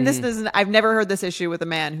men. Men, this isn't, I've never heard this issue with a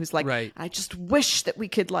man who's like, Right. I just wish that we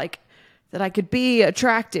could that I could be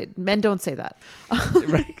attracted. Men don't say that.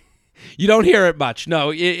 Right. You don't hear it much.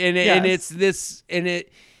 No. And Yes. it's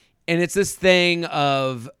this thing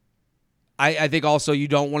of, I think also you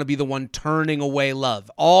don't want to be the one turning away love.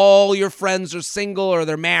 All your friends are single or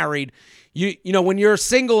they're married. You know, when you're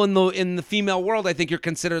single in the female world, I think you're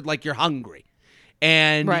considered like you're hungry.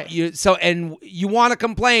 And Right. you want to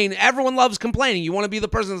complain. Everyone loves complaining. You want to be the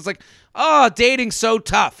person that's like, oh, dating's so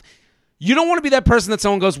tough. You don't want to be that person that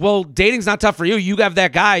someone goes, well, dating's not tough for you. You have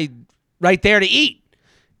that guy right there to eat.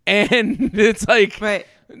 And it's like, Right.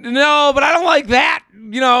 no, but I don't like that.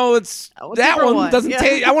 It's A that different one one. doesn't Yeah.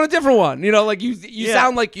 taste. I want a different one. Like you Yeah.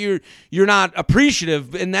 sound like you're not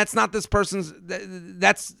appreciative, and that's not this person's.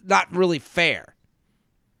 That's not really fair.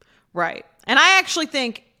 Right. And I actually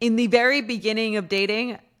think in the very beginning of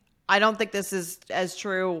dating, I don't think this is as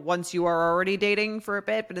true once you are already dating for a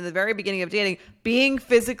bit, but in the very beginning of dating, being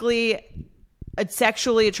physically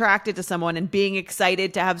sexually attracted to someone and being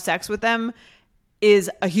excited to have sex with them is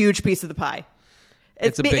a huge piece of the pie.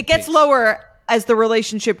 It's a big it gets piece. lower as the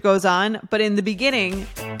relationship goes on, but in the beginning,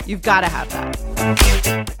 you've got to have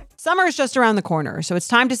that. Summer is just around the corner, so it's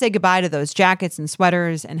time to say goodbye to those jackets and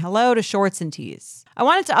sweaters and hello to shorts and tees. I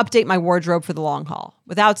wanted to update my wardrobe for the long haul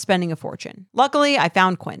without spending a fortune. Luckily, I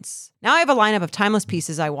found Quince. Now I have a lineup of timeless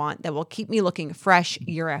pieces I want that will keep me looking fresh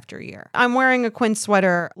year after year. I'm wearing a Quince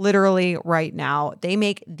sweater literally right now. They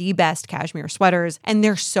make the best cashmere sweaters and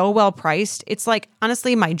they're so well priced. It's like,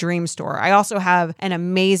 honestly, my dream store. I also have an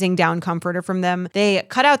amazing down comforter from them. They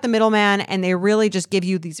cut out the middleman and they really just give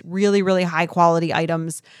you these really, really high quality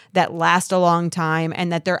items that last a long time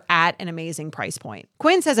and that they're at an amazing price point.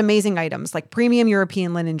 Quince has amazing items like premium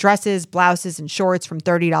European linen dresses, blouses, and shorts from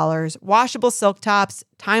 $30, washable silk tops,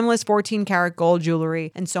 timeless 14-karat gold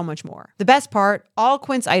jewelry, and so much more. The best part, all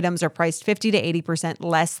Quince items are priced 50 to 80%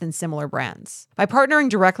 less than similar brands. By partnering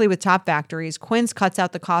directly with top factories, Quince cuts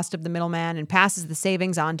out the cost of the middleman and passes the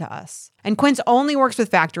savings on to us. And Quince only works with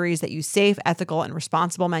factories that use safe, ethical, and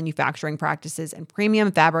responsible manufacturing practices and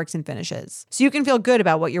premium fabrics and finishes, so you can feel good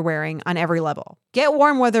about what you're wearing on every level. Get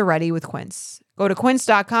warm weather ready with Quince. Go to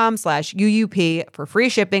quince.com/UUP for free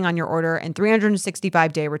shipping on your order and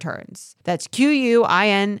 365-day returns. That's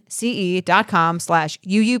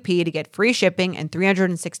QUINCE.com/UUP to get free shipping and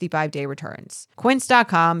 365-day returns.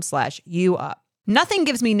 Quince.com/UUP. Nothing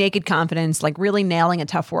gives me naked confidence like really nailing a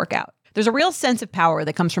tough workout. There's a real sense of power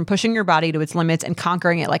that comes from pushing your body to its limits and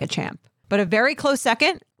conquering it like a champ. But a very close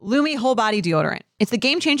second, Lumi Whole Body Deodorant. It's the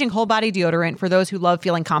game-changing whole body deodorant for those who love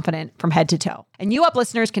feeling confident from head to toe. And You Up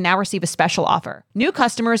listeners can now receive a special offer. New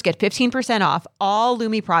customers get 15% off all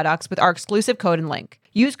Lumi products with our exclusive code and link.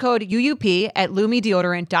 Use code UUP at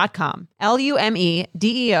LumiDeodorant.com.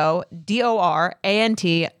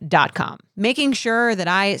 LumiDeodorant.com. Making sure that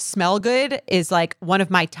I smell good is like one of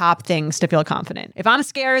my top things to feel confident. If I'm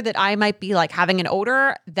scared that I might be like having an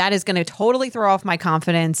odor, that is going to totally throw off my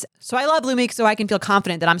confidence. So I love Lumi so I can feel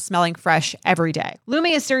confident that I'm smelling fresh every day.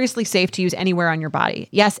 Lumi is seriously safe to use anywhere on your body.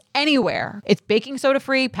 Yes, anywhere. It's baking soda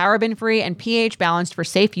free, paraben free, and pH balanced for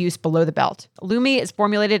safe use below the belt. Lumi is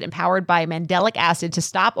formulated and powered by mandelic acid to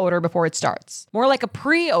stop odor before it starts. More like a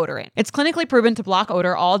pre-odorant. It's clinically proven to block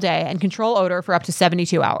odor all day and control odor for up to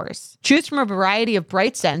 72 hours. Choose from a variety of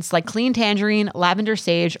bright scents like clean tangerine, lavender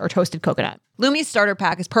sage, or toasted coconut. Lumi's starter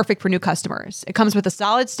pack is perfect for new customers. It comes with a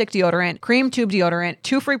solid stick deodorant, cream tube deodorant,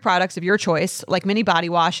 2 free products of your choice, like mini body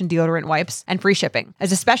wash and deodorant wipes, and free shipping.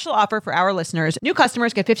 As a special offer for our listeners, new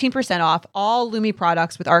customers get 15% off all Lumi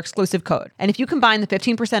products with our exclusive code. And if you combine the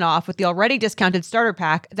 15% off with the already discounted starter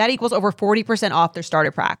pack, that equals over 40% off their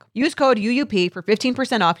starter pack. Use code UUP for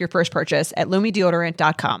 15% off your first purchase at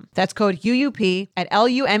LumiDeodorant.com. That's code UUP at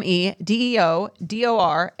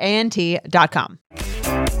LumiDeodorant.com.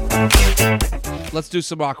 Let's do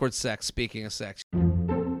some awkward sex. Speaking of sex.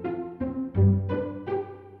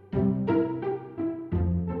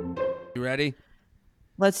 You ready?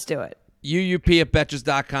 Let's do it. UUP at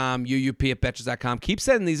Betches.com. UUP at Betches.com. Keep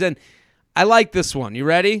sending these in. I like this one. You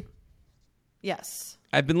ready? Yes.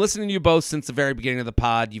 I've been listening to you both since the very beginning of the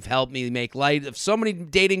pod. You've helped me make light of so many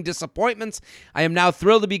dating disappointments. I am now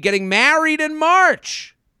thrilled to be getting married in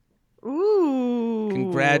March. Ooh.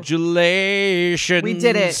 Congratulations. We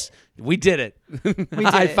did it. We did it. We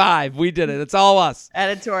High did it. five. We did it. It's all us.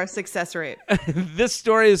 Added to our success rate. This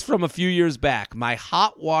story is from a few years back. My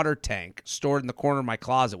hot water tank stored in the corner of my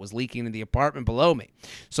closet was leaking in the apartment below me.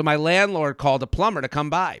 So my landlord called a plumber to come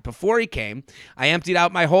by. Before he came, I emptied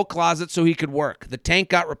out my whole closet so he could work. The tank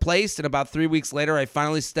got replaced, and about 3 weeks later, I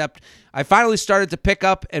finally started to pick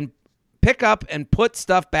up and put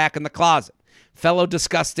stuff back in the closet. Fellow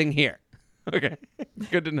disgusting here. Okay,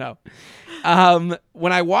 good to know.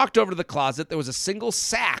 When I walked over to the closet, there was a single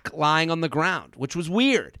sack lying on the ground, which was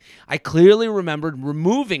weird. I clearly remembered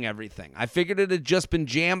removing everything. I figured it had just been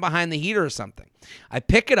jammed behind the heater or something. I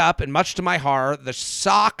pick it up, and much to my horror, the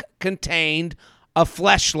sock contained a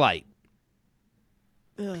fleshlight.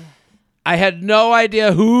 I had no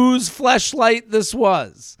idea whose fleshlight this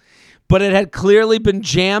was, but it had clearly been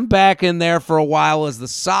jammed back in there for a while, as the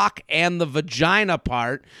sock and the vagina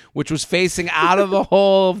part, which was facing out of the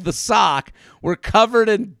hole of the sock, were covered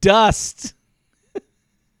in dust.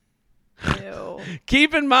 Ew.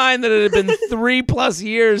 Keep in mind that it had been 3+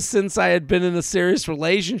 years since I had been in a serious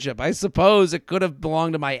relationship. I suppose it could have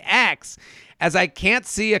belonged to my ex, as I can't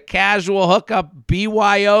see a casual hookup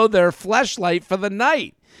BYO their fleshlight for the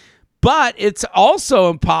night. But it's also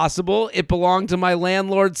impossible it belonged to my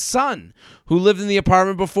landlord's son, who lived in the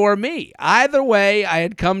apartment before me. Either way, I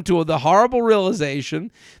had come to the horrible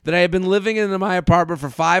realization that I had been living in my apartment for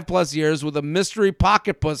 5+ years with a mystery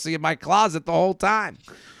pocket pussy in my closet the whole time.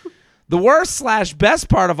 The worst/best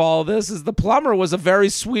part of all of this is the plumber was a very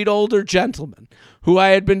sweet older gentleman who I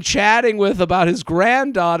had been chatting with about his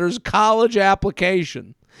granddaughter's college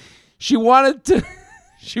application. She wanted to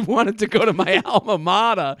go to my alma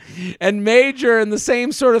mater and major in the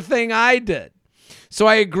same sort of thing I did. So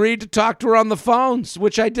I agreed to talk to her on the phones,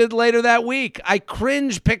 which I did later that week. I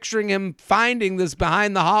cringe picturing him finding this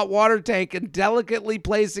behind the hot water tank and delicately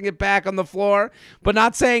placing it back on the floor, but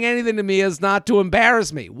not saying anything to me as not to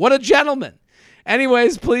embarrass me. What a gentleman.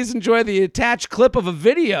 Anyways, please enjoy the attached clip of a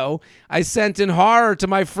video I sent in horror to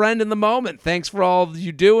my friend in the moment. Thanks for all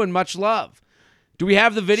you do and much love. Do we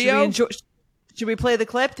have the video? Should we play the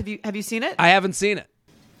clip? Have you seen it? I haven't seen it.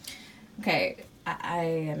 Okay, I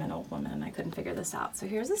am an old woman. I couldn't figure this out. So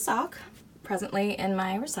here's a sock, presently in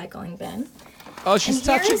my recycling bin. Oh, she's and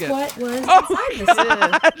touching here's it. What was inside this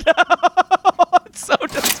Oh, it's so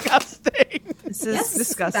disgusting. This is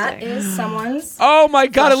disgusting. That is someone's. Oh my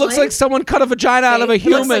God! It looks fleshlight. like someone cut a vagina out of a It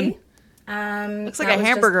looks human. Looks like that a was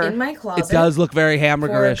hamburger. Just in my closet. It does look very For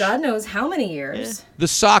hamburgerish. God knows how many years. The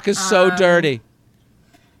sock is so dirty.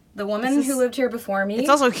 The woman who lived here before me. It's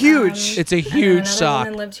also huge. It's a and then huge another sock.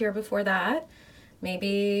 woman lived here before that.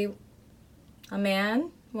 Maybe a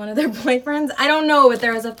man, one of their boyfriends. I don't know, but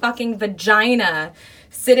there was a fucking vagina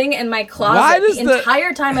sitting in my closet Why does the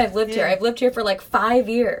entire time I've lived here. I've lived here for like 5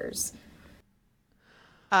 years.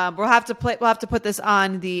 We'll have to put this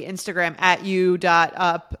on the Instagram at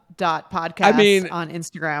you.up.podcast I mean, on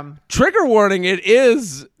Instagram. Trigger warning, it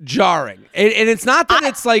is jarring. And it's not that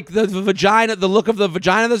it's like the vagina, the look of the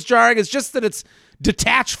vagina that's jarring. It's just that it's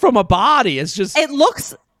detached from a body. It's just... It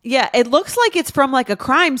looks like it's from like a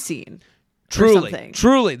crime scene. Truly.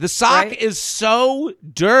 The sock Right? is so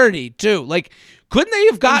dirty, too. Like, couldn't they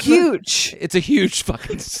have gotten... Huge. It's a huge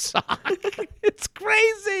fucking sock. It's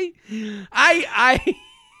crazy.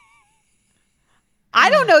 I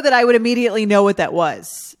don't know that I would immediately know what that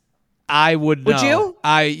was. I would know. Would you?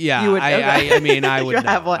 Yeah. You would- I mean, I would You know.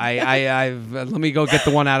 have one. I've let me go get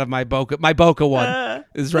the one out of my Boca. My Boca one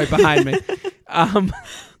is right behind me.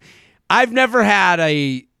 I've never had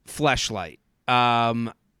a fleshlight.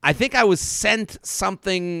 I think I was sent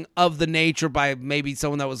something of the nature by maybe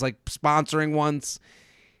someone that was like sponsoring once.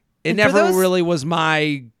 It And for never those- really was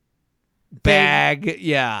my bag.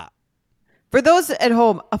 Yeah. For those at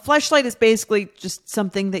home, a fleshlight is basically just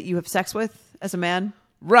something that you have sex with as a man.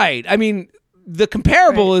 Right. I mean, the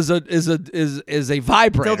comparable is a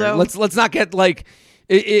vibrator. Dildo. Let's not get like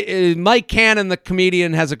Mike Cannon, the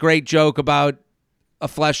comedian, has a great joke about a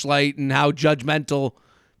fleshlight and how judgmental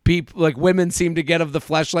people, like women, seem to get of the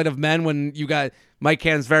fleshlight of men. When you got Mike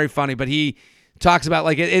Cannon's very funny, but he talks about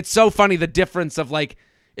like it's so funny the difference of like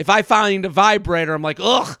if I find a vibrator, I'm like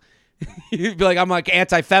ugh. You'd be like I'm like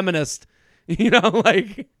anti-feminist, you know,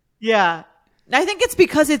 like Yeah. I think it's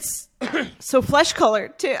because it's so flesh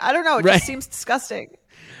colored too. I don't know. It Right. just seems disgusting.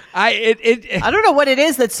 I don't know what it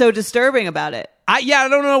is that's so disturbing about it. I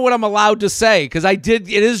don't know what I'm allowed to say because it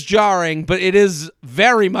is jarring, but it is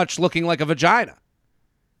very much looking like a vagina.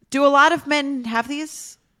 Do a lot of men have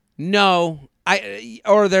these? No,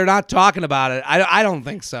 or they're not talking about it. I don't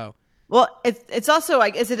think so. Well, it's also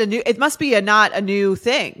like, is it a new? It must be not a new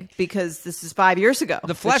thing because this is 5 years ago.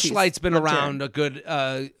 The fleshlight's been around a good.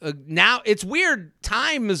 Now it's weird.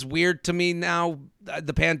 Time is weird to me now.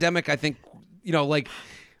 The pandemic, I think,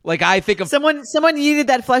 like I think of Someone needed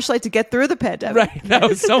that fleshlight to get through the pandemic. right. That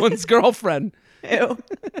was someone's girlfriend. Ew.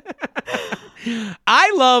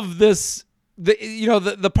 I love this.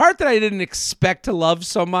 The part that I didn't expect to love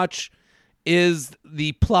so much is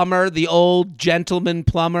the plumber, the old gentleman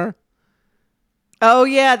plumber. Oh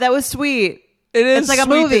yeah, that was sweet. It is It's like a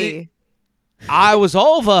sweet that movie. I was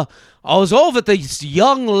over at this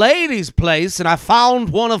young lady's place and I found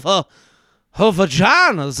one of her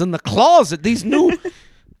vaginas in the closet. These new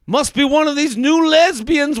must be one of these new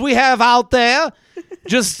lesbians we have out there,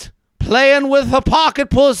 just playing with her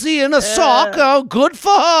pocket pussy in a sock. Oh, good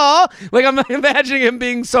for her. Like I'm imagining him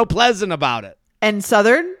being so pleasant about it. And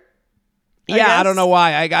Southern. I guess. don't know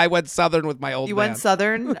why I went Southern with my old You man. went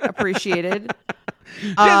Southern, appreciated.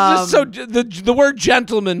 Just so the word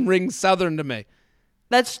gentleman rings Southern to me.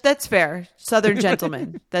 That's fair. Southern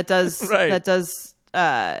gentleman. That does Right. that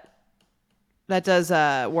does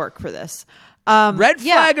work for this. Red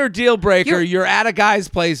flag or deal breaker, You're- you're at a guy's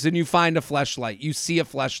place and you find a fleshlight. You see a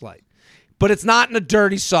fleshlight. But it's not in a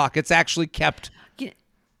dirty sock. It's actually kept.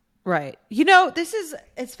 Right.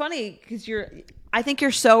 It's funny because I think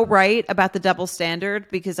you're so right about the double standard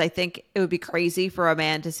because I think it would be crazy for a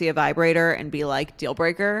man to see a vibrator and be like deal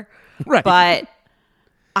breaker. Right. But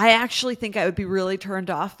I actually think I would be really turned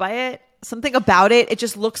off by it. Something about it, it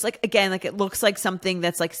just looks like, again, like it looks like something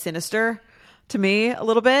that's like sinister to me a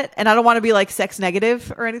little bit. And I don't want to be like sex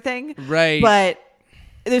negative or anything. Right. But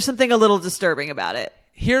there's something a little disturbing about it.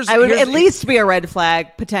 Here's I would here's- at least be a red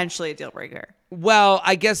flag, potentially a deal breaker. Well,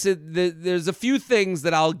 I guess there's a few things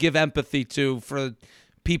that I'll give empathy to for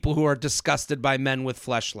people who are disgusted by men with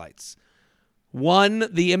fleshlights. One,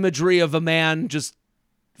 the imagery of a man just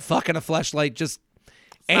fucking a fleshlight just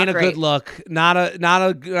ain't a great. good look. Not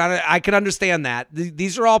a. I can understand that.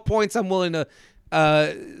 These are all points I'm willing to,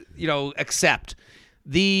 accept.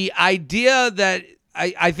 The idea that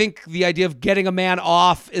I think the idea of getting a man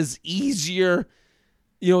off is easier,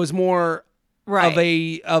 is more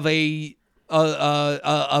Right. of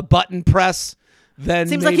a button press than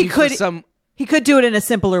Seems like maybe he could for some. he could do it in a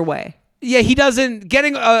simpler way. Yeah, he doesn't.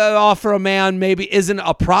 Getting off for a man maybe isn't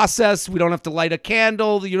a process. We don't have to light a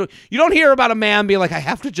candle. You don't hear about a man being like, I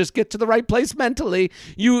have to just get to the right place mentally.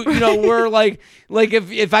 We're like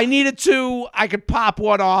if I needed to, I could pop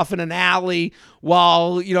one off in an alley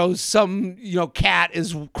while some cat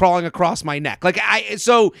is crawling across my neck.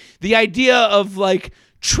 So the idea of like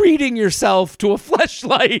treating yourself to a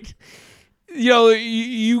fleshlight.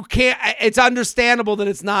 You can't. It's understandable that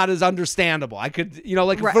it's not as understandable. I could,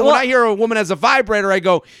 Right. when I hear a woman has a vibrator, I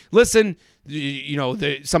go, listen,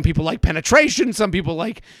 some people like penetration, some people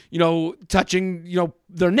like, touching,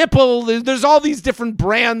 their nipple. There's all these different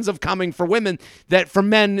brands of coming for women that for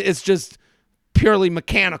men it's just purely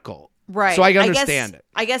mechanical. Right. So I understand it.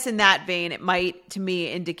 I guess in that vein, it might to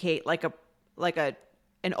me indicate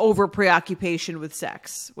an over preoccupation with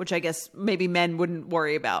sex, which I guess maybe men wouldn't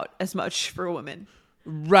worry about as much for women.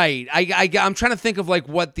 Right. I'm trying to think of like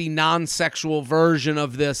what the non-sexual version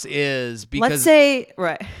of this is because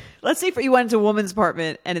Let's say you went into a woman's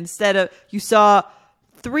apartment and instead of you saw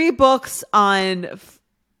 3 books on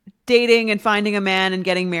dating and finding a man and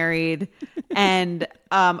getting married and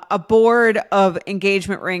a board of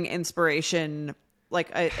engagement ring inspiration,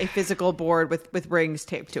 like a physical board with rings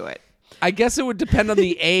taped to it. I guess it would depend on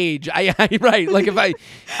the age. Right. Like if I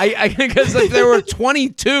because if they were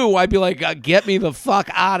 22, I'd be like, get me the fuck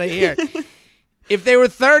out of here. If they were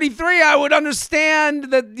 33, I would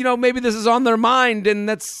understand that, maybe this is on their mind and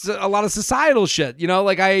that's a lot of societal shit.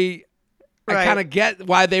 I kind of get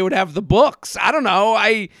why they would have the books. I don't know.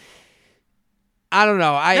 I don't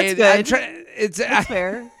know. That's good. That's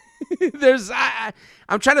fair.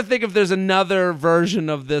 I'm trying to think if there's another version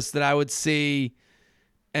of this that I would see.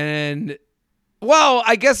 And well,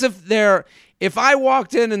 I guess if I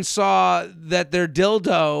walked in and saw that their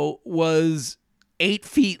dildo was 8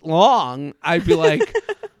 feet long, I'd be like,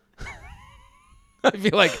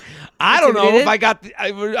 I don't know if I got.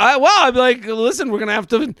 I'd be like, listen, we're gonna have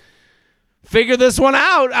to figure this one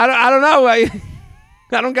out. I don't know. I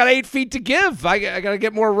don't got 8 feet to give. I gotta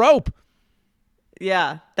get more rope.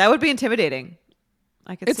 Yeah, that would be intimidating.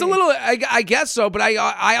 I could It's see. a little, I guess so, but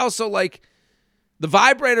I also like the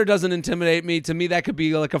vibrator doesn't intimidate me. To me, that could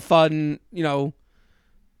be like a fun,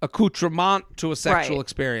 accoutrement to a sexual Right.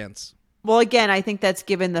 experience. Well, again, I think that's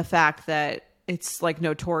given the fact that it's like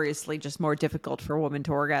notoriously just more difficult for a woman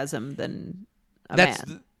to orgasm than a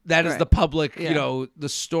man. That is Right. the public, Yeah. the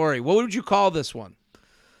story. What would you call this one?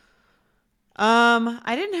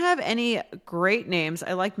 I didn't have any great names.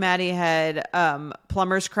 I like Maddie had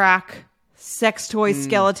plumber's crack, sex toy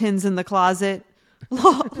skeletons in the closet,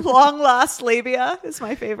 long lost labia is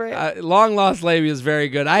my favorite. Long lost labia is very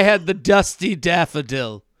good. I had the dusty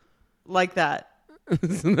daffodil. Like that.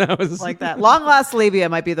 That was Like that. Long lost labia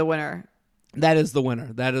might be the winner. That is the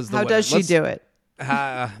winner. That is the How winner. does she do it?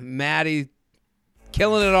 Maddie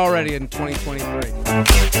killing it already in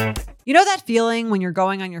 2023. You know that feeling when you're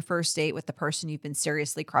going on your first date with the person you've been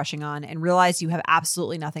seriously crushing on and realize you have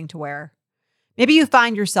absolutely nothing to wear? Maybe you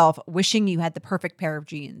find yourself wishing you had the perfect pair of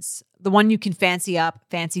jeans, the one you can fancy up,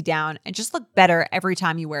 fancy down, and just look better every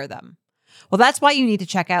time you wear them. Well, that's why you need to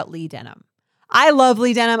check out Lee Denim. I love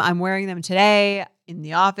Lee Denim. I'm wearing them today in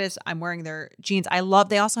the office. I'm wearing their jeans.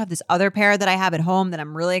 They also have this other pair that I have at home that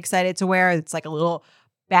I'm really excited to wear. It's like a little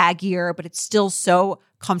baggier, but it's still so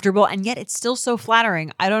comfortable and yet it's still so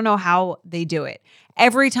flattering. I don't know how they do it.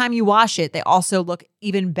 Every time you wash it, they also look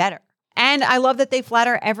even better. And I love that they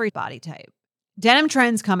flatter every body type. Denim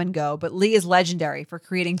trends come and go, but Lee is legendary for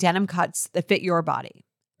creating denim cuts that fit your body.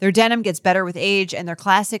 Their denim gets better with age and their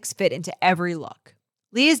classics fit into every look.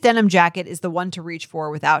 Lee's denim jacket is the one to reach for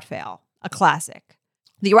without fail, a classic.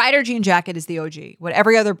 The Rider jean jacket is the OG, what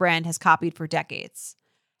every other brand has copied for decades.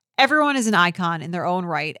 Everyone is an icon in their own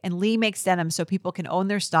right, and Lee makes denim so people can own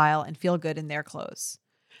their style and feel good in their clothes.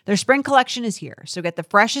 Their spring collection is here, so get the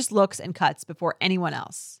freshest looks and cuts before anyone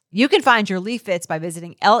else. You can find your Lee fits by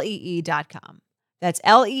visiting lee.com. That's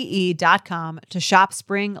lee.com to shop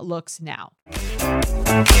spring looks now.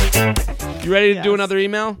 You ready to do Yes. another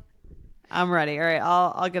email? I'm ready. All right,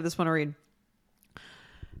 I'll give this one a read.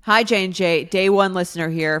 Hi, J&J. Day one listener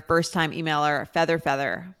here, first time emailer,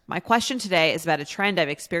 Feather. My question today is about a trend I've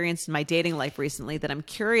experienced in my dating life recently that I'm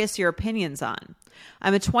curious your opinions on.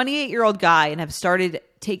 I'm a 28-year-old guy and have started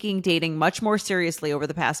taking dating much more seriously over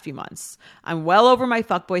the past few months. I'm well over my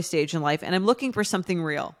fuckboy stage in life and I'm looking for something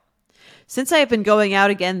real. Since I have been going out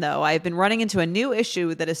again, though, I have been running into a new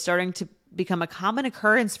issue that is starting to become a common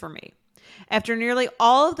occurrence for me. After nearly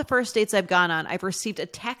all of the first dates I've gone on, I've received a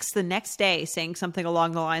text the next day saying something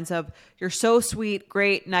along the lines of, "You're so sweet,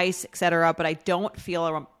 great, nice, etc., but I don't feel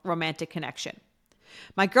a romantic connection."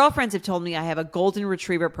 My girlfriends have told me I have a golden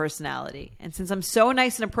retriever personality, and since I'm so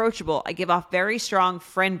nice and approachable, I give off very strong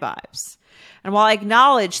friend vibes. And while I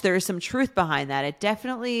acknowledge there is some truth behind that, it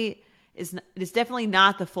is definitely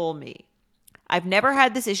not the full me. I've never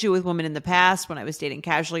had this issue with women in the past when I was dating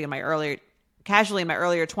casually in my earlier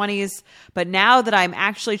 20s, but now that I'm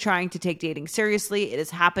actually trying to take dating seriously, it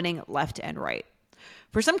is happening left and right.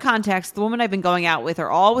 For some context, the women I've been going out with are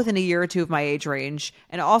all within a year or two of my age range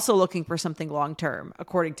and also looking for something long-term,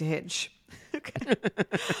 according to Hinge.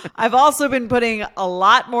 I've also been putting a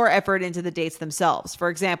lot more effort into the dates themselves. For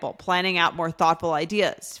example, planning out more thoughtful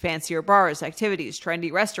ideas, fancier bars, activities,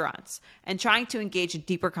 trendy restaurants, and trying to engage in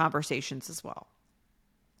deeper conversations as well.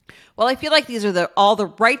 While I feel like these are all the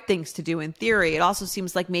right things to do in theory, it also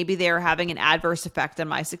seems like maybe they are having an adverse effect on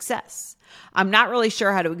my success. I'm not really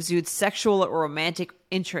sure how to exude sexual or romantic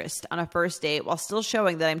interest on a first date while still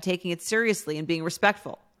showing that I'm taking it seriously and being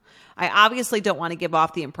respectful. I obviously don't want to give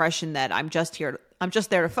off the impression that I'm just there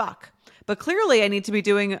to fuck. But clearly I need to be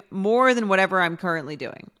doing more than whatever I'm currently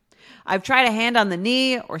doing. I've tried a hand on the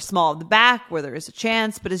knee or small of the back where there is a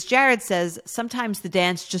chance, but as Jared says, sometimes the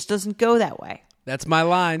dance just doesn't go that way. That's my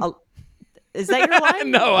line. Is that your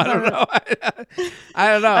line? No, I don't know. I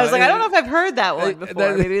don't know. I was like, I don't know if I've heard that one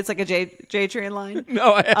before. Maybe it's like a J Train line.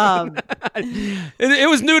 No, I haven't. It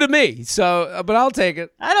was new to me, so but I'll take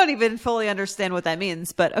it. I don't even fully understand what that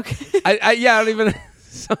means, but okay. I don't even.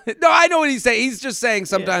 No, I know what he's saying. He's just saying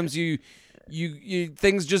sometimes you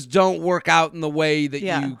things just don't work out in the way that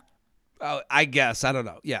you. I guess I don't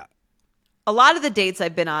know. Yeah. A lot of the dates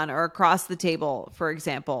I've been on are across the table, for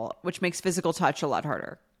example, which makes physical touch a lot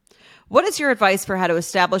harder. What is your advice for how to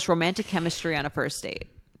establish romantic chemistry on a first date?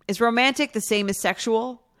 Is romantic the same as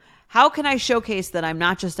sexual? How can I showcase that I'm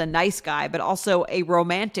not just a nice guy, but also a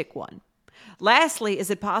romantic one? Lastly, is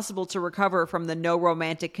it possible to recover from the no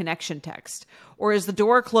romantic connection text? Or is the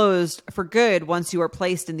door closed for good once you are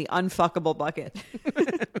placed in the unfuckable bucket?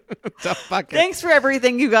 Thanks for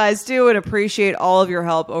everything you guys do and appreciate all of your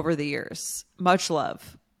help over the years. Much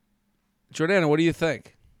love. Jordana, what do you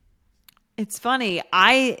think? It's funny.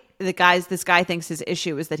 This guy thinks his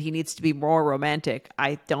issue is that he needs to be more romantic.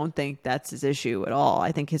 I don't think that's his issue at all.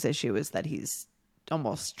 I think his issue is that he's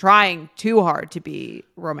almost trying too hard to be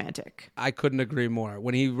romantic. I couldn't agree more.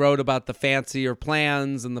 When he wrote about the fancier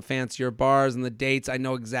plans and the fancier bars and the dates, I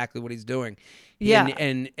know exactly what he's doing. Yeah.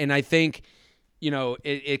 And I think,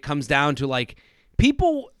 it comes down to like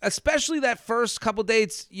people, especially that first couple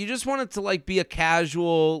dates, you just want it to like be a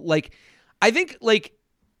casual, like, I think like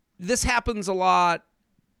this happens a lot.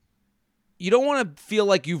 You don't want to feel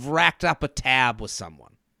like you've racked up a tab with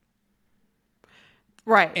someone.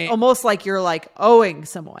 Right. Almost like you're like owing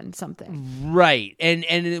someone something. Right.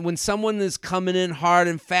 And when someone is coming in hard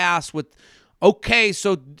and fast with, okay,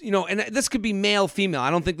 so, and this could be male, female. I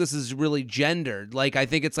don't think this is really gendered. Like, I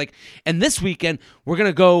think it's like, and this weekend we're going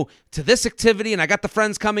to go to this activity and I got the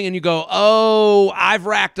friends coming, and you go, oh, I've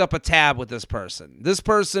racked up a tab with this person. This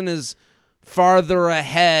person is farther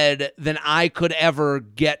ahead than I could ever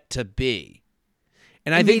get to be.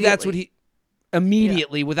 And I think that's what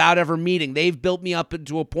immediately, without ever meeting, they've built me up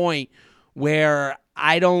into a point where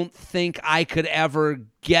I don't think I could ever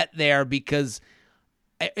get there because,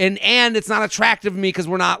 and it's not attractive to me because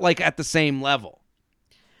we're not like at the same level.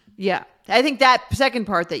 Yeah. I think that second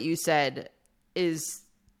part that you said is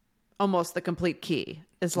almost the complete key.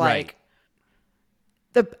 Is like,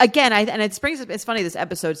 it's funny, this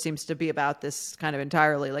episode seems to be about this kind of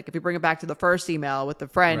entirely. Like if you bring it back to the first email with the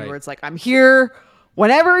friend where it's like, I'm here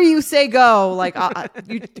whenever you say go, like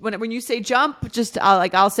when you say jump, just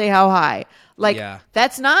I'll say how high. Like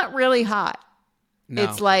that's not really hot. No.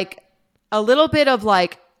 It's like a little bit of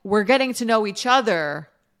like we're getting to know each other,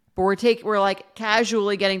 but we're like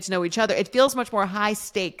casually getting to know each other. It feels much more high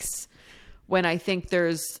stakes when I think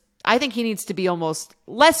he needs to be almost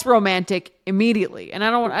less romantic immediately. And I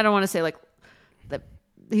don't want to say like that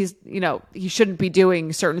he's he shouldn't be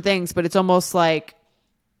doing certain things, but it's almost like.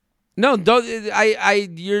 No, don't.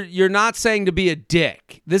 You're not saying to be a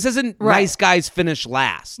dick. This isn't nice guys finish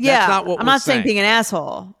last. Yeah, that's not what I'm not saying being an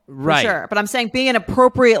asshole, right? For sure, but I'm saying being an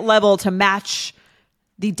appropriate level to match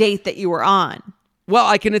the date that you were on. Well,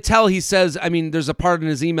 I can tell he says. I mean, there's a part in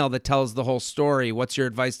his email that tells the whole story. What's your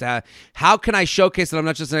advice to have? How can I showcase that I'm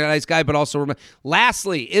not just a nice guy, but also?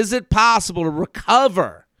 Lastly, is it possible to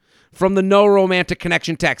recover from the no romantic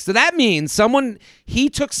connection text? So that means he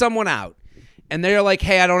took someone out. And they're like,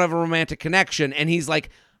 hey, I don't have a romantic connection. And he's like,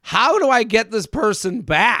 how do I get this person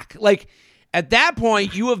back? Like, at that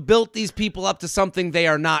point, you have built these people up to something they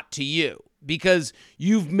are not to you. Because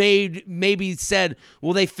you've maybe said,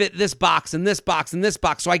 well, they fit this box and this box and this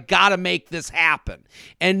box, so I got to make this happen.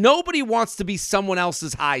 And nobody wants to be someone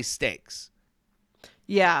else's high stakes.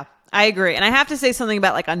 Yeah, I agree. And I have to say something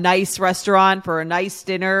about like a nice restaurant for a nice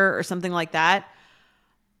dinner or something like that.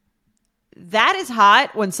 That is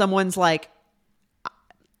hot when someone's like,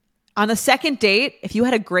 on a second date, if you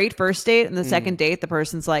had a great first date and the second date, the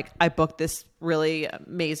person's like, I booked this really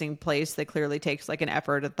amazing place that clearly takes like an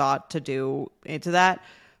effort and thought to do into that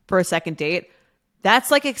for a second date. That's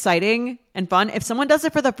like exciting and fun. If someone does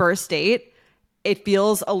it for the first date, it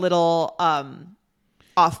feels a little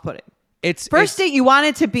off-putting. First date, you want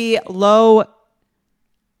it to be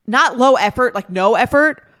not low effort, like no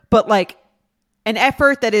effort, but like an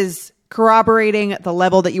effort that is corroborating the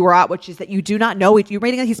level that you were at, which is that you do not know. He's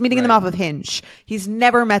meeting them off of Hinge. He's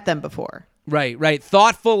never met them before. Right.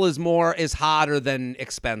 Thoughtful is hotter than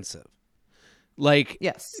expensive. Like,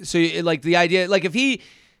 yes. So like the idea, like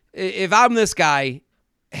if I'm this guy,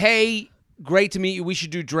 hey, great to meet you. We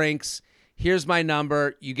should do drinks. Here's my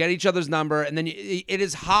number. You get each other's number. And then it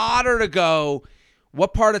is harder to go,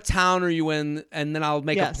 what part of town are you in? And then I'll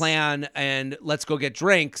make a plan and let's go get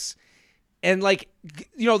drinks. And like,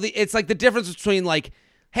 it's like the difference between like,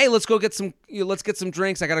 hey, let's get some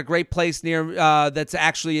drinks. I got a great place near that's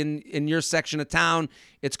actually in your section of town.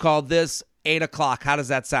 It's called this, 8:00. How does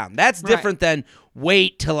that sound? That's different than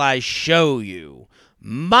wait till I show you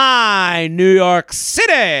my New York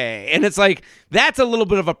City. And it's like, that's a little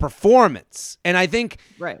bit of a performance. And I think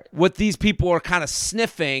what these people are kind of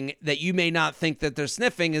sniffing that you may not think that they're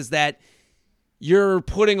sniffing is that you're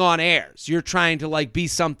putting on airs. You're trying to like be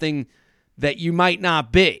something that you might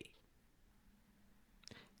not be.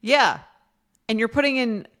 Yeah. And you're putting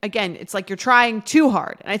in, again, it's like you're trying too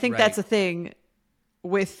hard. And I think that's a thing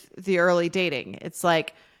with the early dating. It's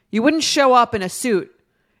like you wouldn't show up in a suit,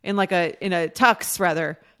 in a tux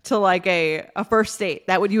rather, to like a first date.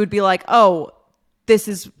 You would be like, oh, this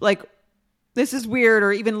is weird.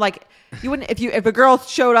 Or even like you wouldn't, if a girl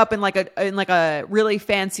showed up in like a really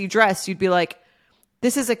fancy dress, you'd be like,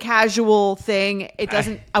 this is a casual thing. It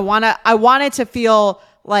doesn't. I want it to feel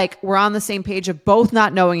like we're on the same page of both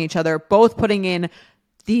not knowing each other, both putting in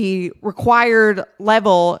the required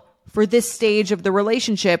level for this stage of the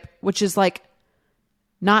relationship, which is like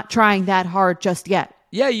not trying that hard just yet.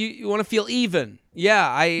 Yeah, you want to feel even. Yeah,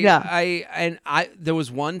 I there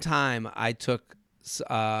was one time I took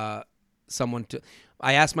someone to.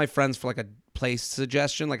 I asked my friends for like a place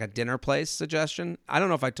suggestion, like a dinner place suggestion. I don't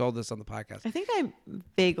know if I told this on the podcast. I think I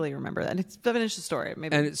vaguely remember that. It's finish the story,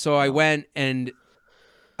 maybe. And so I went and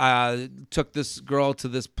took this girl to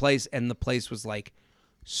this place, and the place was like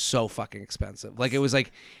so fucking expensive. Like it was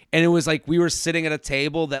like we were sitting at a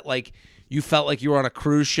table that like you felt like you were on a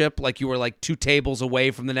cruise ship, like you were like 2 tables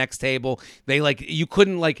away from the next table. They like you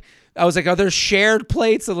couldn't like. I was like, are there shared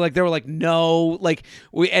plates? And like they were like, no. Like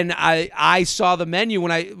I saw the menu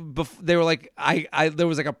when they were like there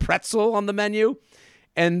was like a pretzel on the menu,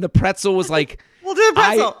 and the pretzel was like we'll do the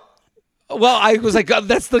pretzel. I was like,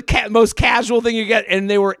 that's the most casual thing you get, and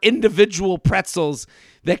they were individual pretzels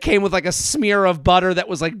that came with like a smear of butter that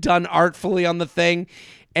was like done artfully on the thing,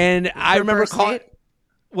 and I remember calling.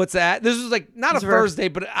 What's that? This was like not a first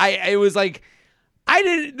date, but it was like I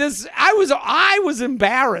didn't this. I was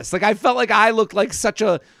embarrassed. Like I felt like I looked like such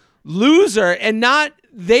a loser, and not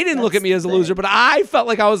they didn't look at me as a loser, but I felt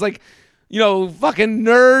like I was like, you know, fucking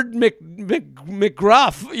nerd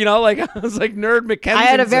McGruff. You know, like I was like nerd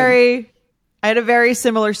McKenzie. I had a very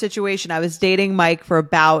similar situation. I was dating Mike for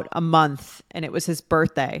about a month, and it was his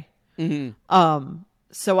birthday. Mm-hmm.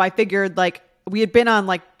 So I figured like we had been on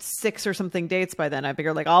like 6 or something dates by then. I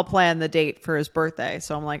figured like I'll plan the date for his birthday.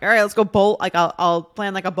 So I'm like, all right, let's go bowl. Like I'll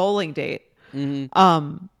plan like a bowling date.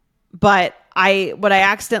 Mm-hmm. But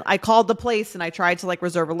I called the place and I tried to like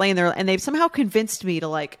reserve a lane there, and they've somehow convinced me to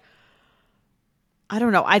like, I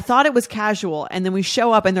don't know. I thought it was casual. And then we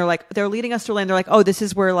show up and they're leading us to a lane. They're like, oh, this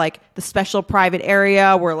is where like the special private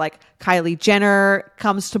area where like Kylie Jenner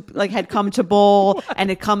had come to bowl,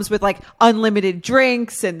 and it comes with like unlimited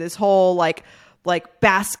drinks and this whole like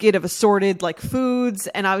basket of assorted like foods.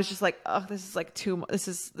 And I was just like, oh, this is like this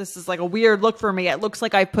is like a weird look for me. It looks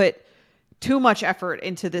like I put too much effort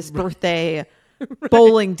into this birthday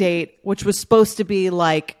bowling date, which was supposed to be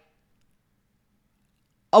like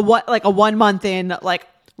a 1 month in, like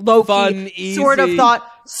low fun, key, easy, sort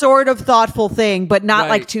of thoughtful thing, but not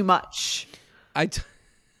like too much.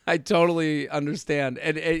 I totally understand,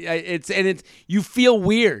 and it's you feel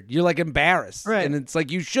weird. You're like embarrassed, right? And it's like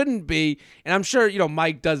you shouldn't be. And I'm sure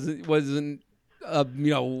Mike wasn't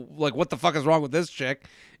like what the fuck is wrong with this chick,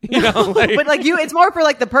 like, but like it's more for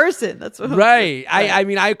like the person. That's what right. I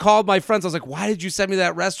mean, I called my friends. I was like, why did you send me to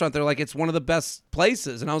that restaurant? They're like, it's one of the best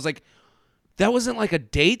places, and I was like, that wasn't like a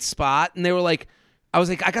date spot. And they were like, I was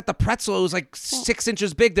like, I got the pretzel. It was like 6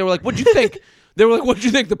 inches big. They were like, what'd you think? They were like, what'd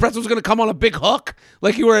you think? The pretzel was going to come on a big hook?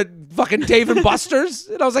 Like you were at fucking Dave & Buster's?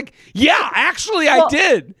 And I was like, yeah, actually I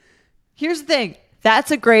did. Here's the thing.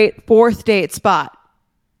 That's a great 4th date spot.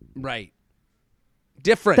 Right.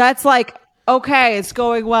 Different. That's like, okay, it's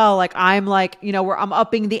going well. Like I'm like, I'm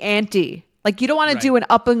upping the ante. Like you don't want to do an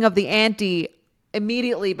upping of the ante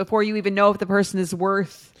immediately before you even know if the person is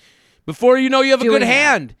worth. Before you know you have a good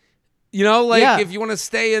hand. If you want to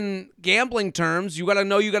stay in gambling terms, you got to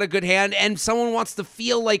know you got a good hand, and someone wants to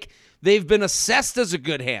feel like they've been assessed as a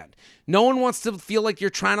good hand. No one wants to feel like you're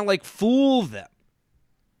trying to like fool them.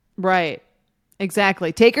 Right.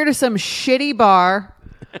 Exactly. Take her to some shitty bar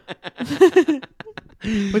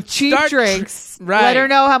with cheap drinks. Right. Let her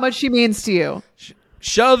know how much she means to you.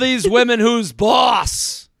 Show these women who's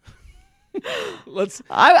boss.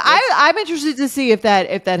 I'm interested to see if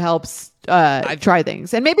that helps try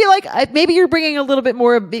things, and maybe you're bringing a little bit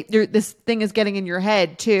more of this thing is getting in your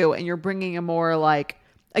head too, and you're bringing a more like,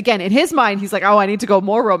 again, in his mind he's like, oh, I need to go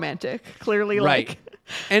more romantic, clearly, right. Like,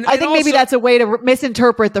 and I think maybe that's a way to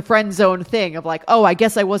misinterpret the friend zone thing of like, oh, I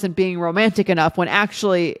guess I wasn't being romantic enough, when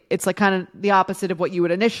actually it's like kind of the opposite of what you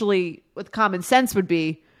would initially with common sense would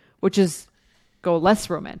be, which is go less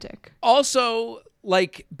romantic. Also,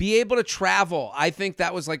 like, be able to travel. I think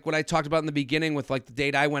that was like what I talked about in the beginning with like the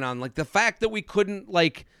date I went on. Like the fact that we couldn't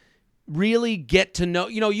like really get to know,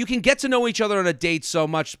 you can get to know each other on a date so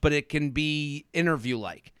much, but it can be interview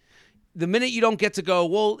like. The minute you don't get to go,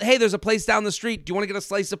 well, hey, there's a place down the street. Do you want to get a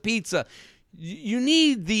slice of pizza? You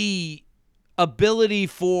need the ability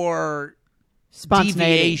for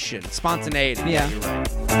deviation. Spontaneity. Yeah. You're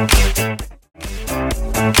right.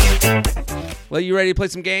 Well, you ready to play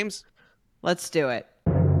some games? Let's do it.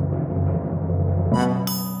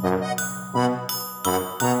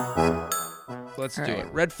 Let's do it.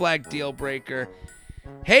 Red flag deal breaker.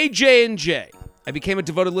 Hey, J&J. I became a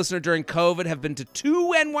devoted listener during COVID, have been to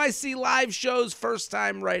 2 NYC live shows, first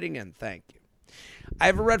time writing in. Thank you. I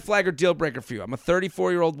have a red flag or deal breaker for you. I'm a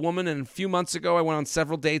 34-year-old woman, and a few months ago, I went on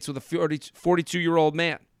several dates with a 42-year-old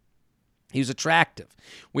man. He was attractive.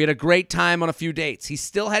 We had a great time on a few dates. He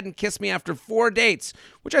still hadn't kissed me after 4 dates,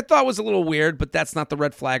 which I thought was a little weird, but that's not the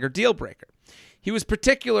red flag or deal breaker. He was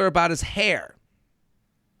particular about his hair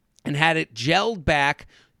and had it gelled back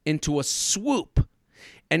into a swoop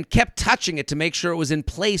and kept touching it to make sure it was in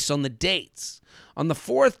place on the dates. On the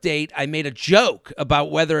 4th date, I made a joke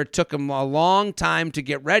about whether it took him a long time to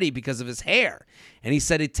get ready because of his hair, and he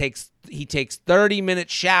said he takes 30-minute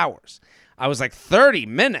showers. I was like, 30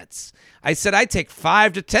 minutes? I said I take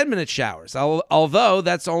 5 to 10-minute showers, although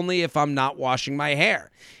that's only if I'm not washing my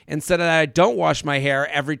hair, and said that I don't wash my hair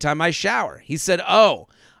every time I shower. He said, oh,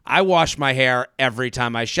 I wash my hair every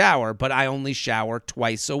time I shower, but I only shower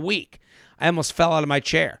twice a week. I almost fell out of my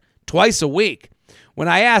chair. Twice a week. When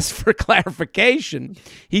I asked for clarification,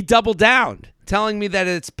 he doubled down, telling me that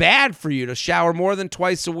it's bad for you to shower more than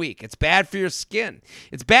twice a week. It's bad for your skin.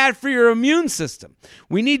 It's bad for your immune system.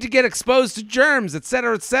 We need to get exposed to germs,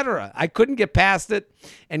 etc., etc. I couldn't get past it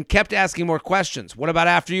and kept asking more questions. What about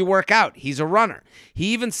after you work out? He's a runner.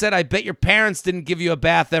 He even said, I bet your parents didn't give you a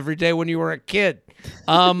bath every day when you were a kid.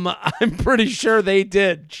 I'm pretty sure they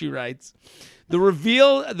did, she writes. The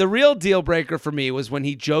real deal breaker for me was when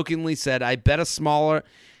he jokingly said, I bet I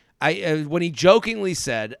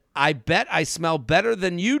smell better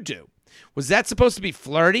than you do. Was that supposed to be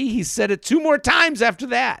flirty? He said it 2 more times after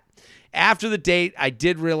that. After the date, I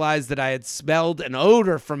did realize that I had smelled an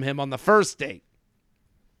odor from him on the 1st date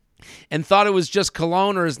and thought it was just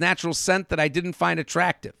cologne or his natural scent that I didn't find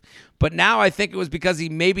attractive. But now I think it was because he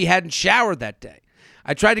maybe hadn't showered that day.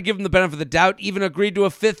 I tried to give him the benefit of the doubt, even agreed to a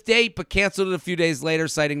 5th date, but canceled it a few days later,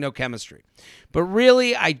 citing no chemistry. But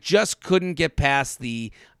really, I just couldn't get past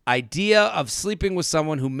the idea of sleeping with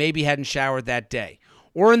someone who maybe hadn't showered that day.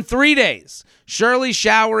 Or in 3 days. Surely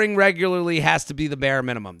showering regularly has to be the bare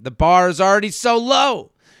minimum. The bar is already so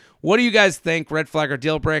low. What do you guys think? Red flag or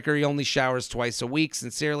deal breaker? He only showers twice a week.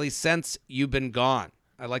 Sincerely, since you've been gone.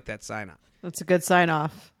 I like that sign off. That's a good sign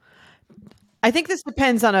off. I think this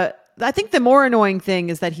depends on I think the more annoying thing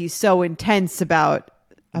is that he's so intense about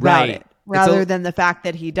Right. it rather than the fact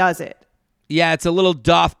that he does it. Yeah, it's a little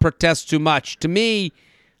doth protest too much. To me,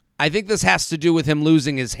 I think this has to do with him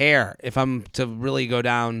losing his hair, if I'm to really go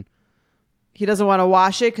down. He doesn't want to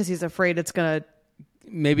wash it because he's afraid it's going to...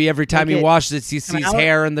 Maybe every time he Like it washes it, he sees out?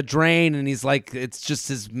 hair in the drain, and he's like, it's just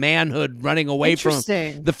his manhood running away from him.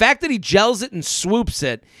 Interesting. The fact that he gels it and swoops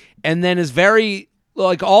it, and then is very,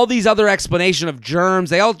 like all these other explanation of germs,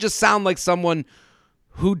 they all just sound like someone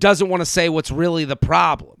who doesn't want to say what's really the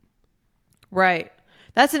problem. Right.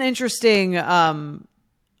 That's an interesting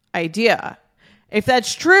idea. If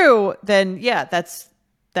that's true, then yeah, that's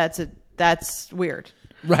weird.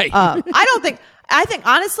 Right. I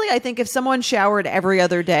think if someone showered every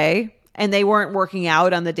other day and they weren't working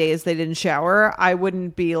out on the days they didn't shower, I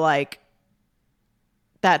wouldn't be like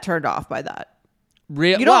that turned off by that.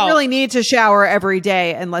 You don't really need to shower every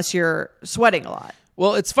day unless you're sweating a lot.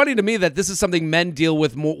 Well, it's funny to me that this is something men deal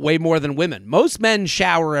with way more than women. Most men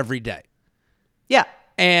shower every day. Yeah.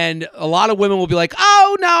 And a lot of women will be like,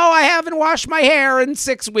 oh, no, I haven't washed my hair in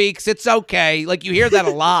 6 weeks. It's okay. Like, you hear that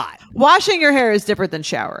a lot. Washing your hair is different than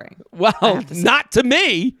showering. Well, not to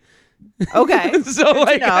me. Okay. So,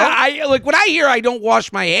 like, when I hear I don't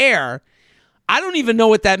wash my hair, I don't even know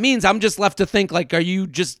what that means. I'm just left to think, like,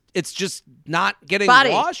 it's just not getting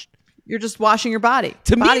washed? You're just washing your body.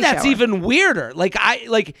 To me, Body that's shower. even weirder. Like,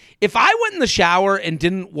 if I went in the shower and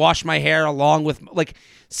didn't wash my hair along with, like,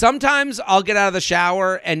 sometimes I'll get out of the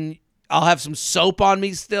shower and I'll have some soap on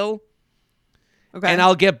me still. Okay. And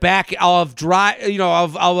I'll get back, I'll have dry,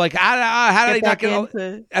 I'll like, how did I not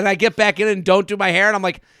get and I get back in and don't do my hair. And I'm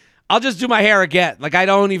like, I'll just do my hair again. Like, I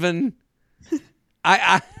don't even,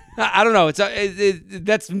 I don't know.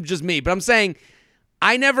 That's just me. But I'm saying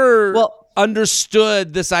I never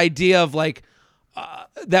understood this idea of like,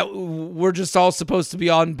 that we're just all supposed to be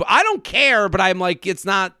on. I don't care, but I'm like, it's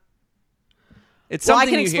not. It's something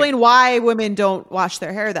I can explain why women don't wash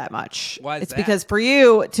their hair that much. Why is it's that? because for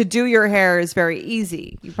you to do your hair is very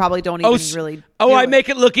easy. You probably don't even really. I make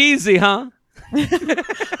it look easy, huh?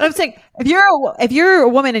 I'm saying if you're a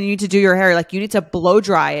woman and you need to do your hair, like you need to blow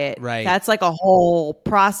dry it. Right. That's like a whole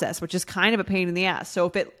process, which is kind of a pain in the ass.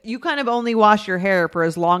 So you kind of only wash your hair for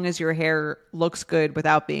as long as your hair looks good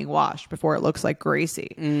without being washed before it looks like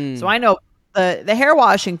greasy. So I know the hair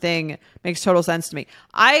washing thing makes total sense to me.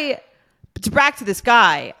 Back to this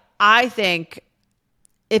guy, I think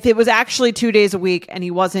if it was actually 2 days a week and he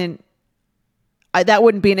wasn't, that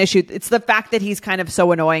wouldn't be an issue. It's the fact that he's kind of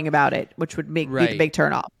so annoying about it, which would be the big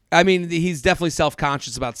turn off. I mean, he's definitely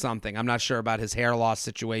self-conscious about something. I'm not sure about his hair loss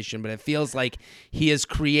situation, but it feels like he has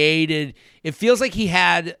created. It feels like he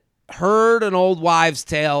had heard an old wives'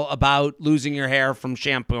 tale about losing your hair from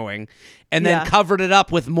shampooing, and then covered it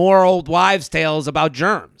up with more old wives' tales about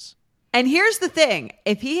germs. And here's the thing: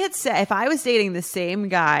 if I was dating the same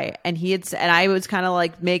guy, and and I was kind of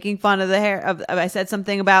like making fun of the hair, I said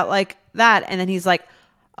something about like that, and then he's like,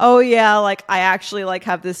 "Oh yeah, like I actually like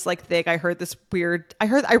have this like thing. I read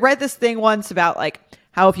this thing once about like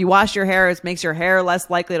how if you wash your hair, it makes your hair less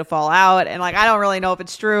likely to fall out, and like I don't really know if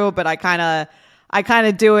it's true, but I kind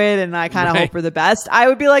of do it, and I kind of hope for the best." I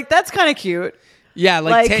would be like, "That's kind of cute."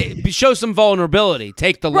 Yeah, show some vulnerability.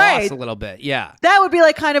 Take the loss a little bit. Yeah. That would be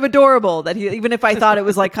like kind of adorable that even if I thought it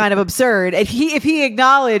was like kind of absurd, if he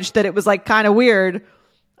acknowledged that it was like kind of weird,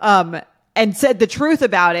 and said the truth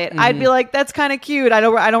about it, I'd be like, that's kind of cute. I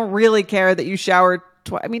don't really care that you shower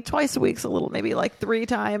twice a week's a little, maybe like 3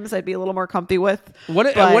 times I'd be a little more comfy with. What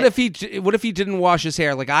if he didn't wash his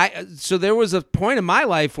hair? So there was a point in my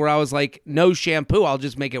life where I was like, no shampoo, I'll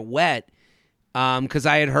just make it wet. Because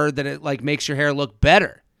I had heard that it like makes your hair look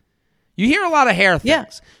better. You hear a lot of hair things. Yeah.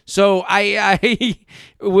 So I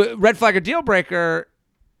red flag or deal breaker,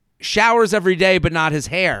 showers every day, but not his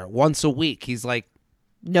hair, once a week. He's like,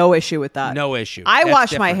 no issue with that. No issue. I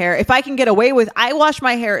wash my hair. If I can get away with, I wash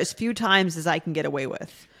my hair as few times as I can get away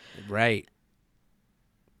with. Right.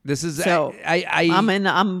 This is, so I'm in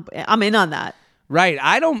on that. Right.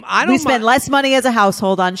 I don't. We spend less money as a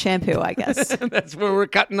household on shampoo, I guess. That's where we're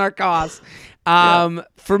cutting our costs.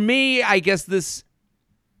 For me, I guess this,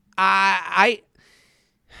 I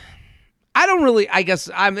don't really, I guess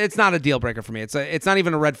it's not a deal breaker for me. It's not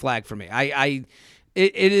even a red flag for me.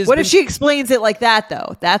 It is. What if she explains it like that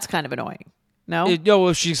though? That's kind of annoying. No, no.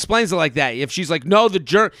 If she explains it like that, if she's like, no, the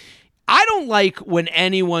germ, I don't like when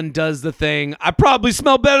anyone does the thing. I probably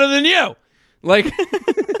smell better than you. Like,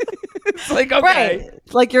 it's like, okay.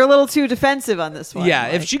 Right. Like you're a little too defensive on this one. Yeah,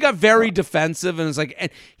 like, if she got very defensive and was like,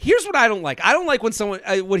 and here's what I don't like. I don't like when someone,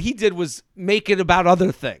 what he did was make it about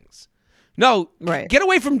other things. No, get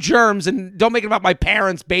away from germs and don't make it about my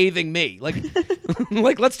parents bathing me. Like,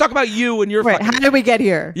 like let's talk about you and your right. How did we get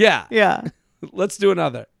here? Yeah. Yeah. Let's do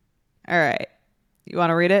another. All right. You want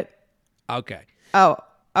to read it? Okay. Oh,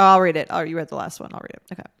 I'll read it. Oh, you read the last one. I'll read it.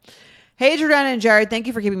 Okay. Hey, Jordana and Jared, thank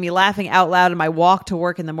you for keeping me laughing out loud on my walk to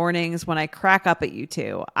work in the mornings when I crack up at you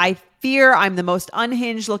two. I fear I'm the most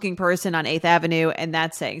unhinged looking person on 8th Avenue, and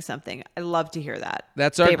that's saying something. I love to hear that.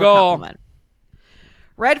 That's our goal. Compliment.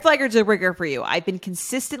 Red flag or deal breaker for you. I've been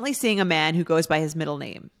consistently seeing a man who goes by his middle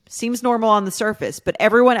name. Seems normal on the surface, but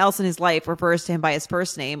everyone else in his life refers to him by his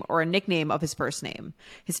first name or a nickname of his first name.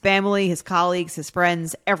 His family, his colleagues, his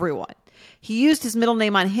friends, everyone. He used his middle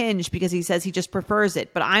name on Hinge because he says he just prefers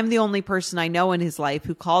it, but I'm the only person I know in his life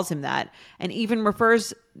who calls him that and even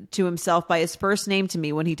refers to himself by his first name to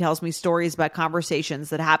me when he tells me stories about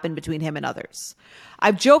conversations that happen between him and others.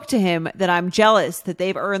 I've joked to him that I'm jealous that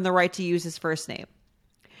they've earned the right to use his first name.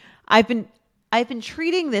 I've been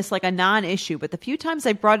treating this like a non-issue, but the few times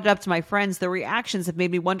I've brought it up to my friends, the reactions have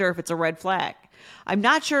made me wonder if it's a red flag. I'm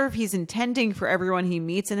not sure if he's intending for everyone he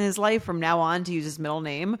meets in his life from now on to use his middle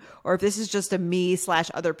name, or if this is just a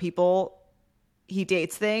me/other people he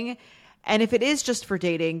dates thing. And if it is just for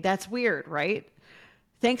dating, that's weird, right?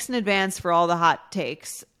 Thanks in advance for all the hot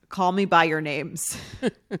takes. Call me by your names.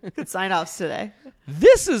 Good sign-offs today.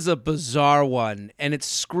 This is a bizarre one, and it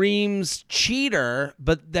screams cheater,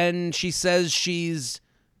 but then she says she's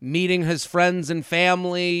meeting his friends and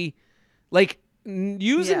family. Like,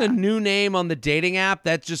 using a new name on the dating app,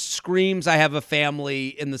 that just screams I have a family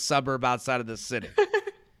in the suburb outside of the city.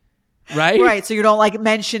 Right? Right, so you don't, like,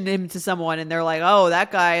 mention him to someone, and they're like, oh,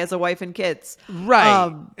 that guy has a wife and kids.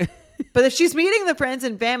 Right. But if she's meeting the friends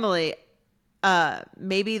and family,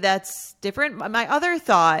 maybe that's different. My other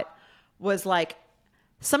thought was like,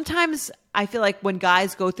 sometimes I feel like when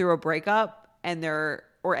guys go through a breakup and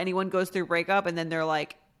or anyone goes through a breakup and then they're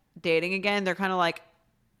like dating again, they're kind of like,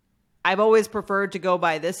 I've always preferred to go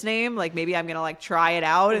by this name. Like maybe I'm going to like try it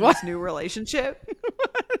out in this new relationship.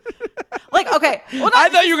 Like, okay. Well, I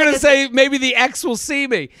thought you were going to say maybe the ex will see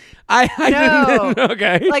me. I no. didn't.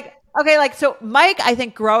 Okay. Like, so Mike, I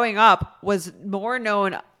think growing up was more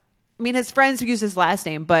known. I mean, his friends use his last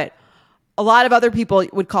name, but a lot of other people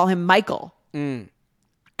would call him Michael. Mm.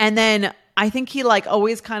 And then I think he like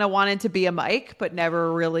always kind of wanted to be a Mike, but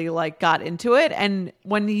never really like got into it. And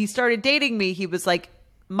when he started dating me, he was like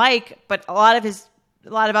Mike, but a lot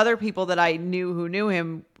of other people that I knew who knew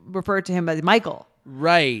him referred to him as Michael.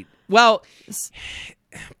 Right. Well, it's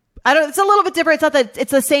a little bit different. It's not that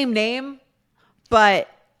it's the same name, but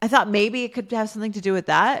I thought maybe it could have something to do with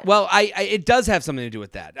that. Well, it does have something to do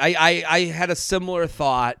with that. I had a similar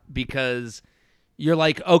thought because you're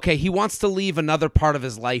like, okay, he wants to leave another part of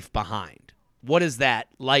his life behind. What is that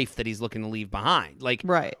life that he's looking to leave behind? Like,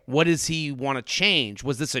 Right. What does he want to change?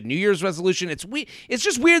 Was this a New Year's resolution? It's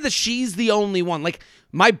just weird that she's the only one. Like,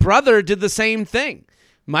 my brother did the same thing.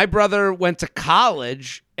 My brother went to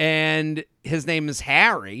college, and his name is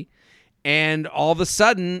Harry. And all of a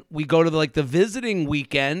sudden, we go to the visiting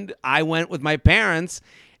weekend. I went with my parents,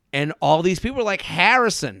 and all these people were like,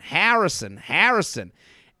 Harrison, Harrison, Harrison.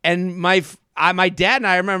 And my dad and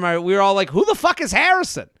I remember we were all like, who the fuck is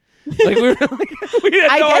Harrison? Like we were like,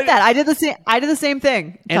 I get that. I did the same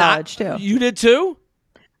thing in college too. You did too?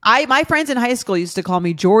 My friends in high school used to call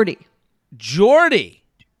me Jordy. Jordy,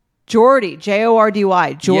 Jordy, Jordy.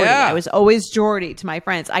 Jordy. Yeah. I was always Jordy to my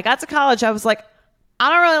friends. I got to college. I was like, I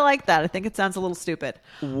don't really like that. I think it sounds a little stupid.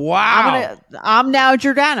 Wow. I'm now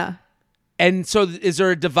Jordana. And so is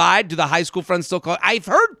there a divide? Do the high school friends still call? I've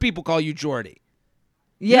heard people call you Jordy.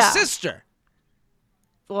 Yeah. Your sister.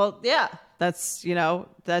 Well, yeah. That's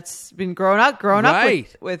been growing up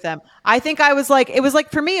Right. with them. I think I was like, it was like,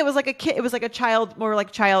 for me, it was like a kid, it was like a child, more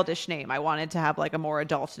like childish name. I wanted to have like a more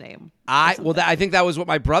adult name. I think that was what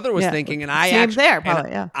my brother was Yeah. thinking. And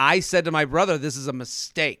I said to my brother, this is a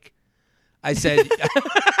mistake. I said,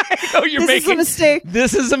 I go, you're This is making a mistake.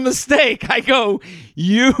 This is a mistake. I go,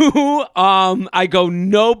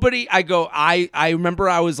 nobody. I remember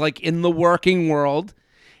I was like in the working world,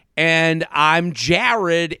 and I'm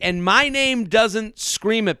Jared, and my name doesn't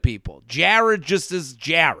scream at people. Jared just is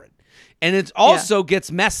Jared. And it also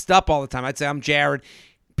gets messed up all the time. I'd say I'm Jared.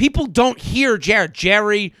 People don't hear Jared.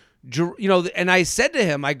 Jerry, and I said to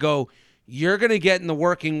him, I go, you're going to get in the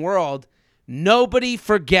working world. Nobody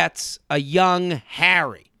forgets a young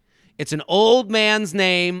Harry. It's an old man's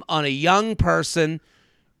name on a young person.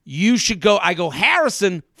 You should go. I go,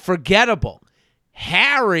 Harrison, forgettable.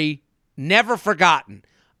 Harry, never forgotten.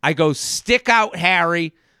 I go, stick out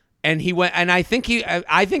Harry. And he went, and I think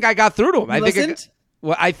I got through to him.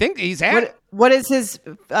 I think he's Harry. What does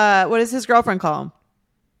his girlfriend call him?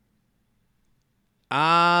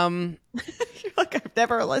 You're like, I've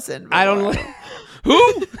never listened. I don't know.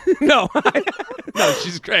 Who? No, no,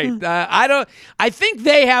 she's great. I think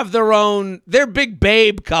they have their big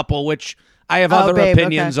babe couple, which I have other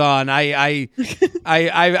opinions on. I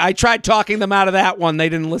tried talking them out of that one. They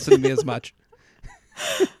didn't listen to me as much.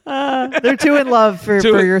 They're too in love for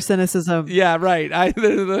your cynicism. Yeah, right.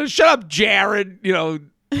 Shut up, Jared.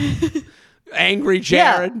 Angry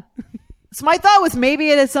Jared. Yeah. So my thought was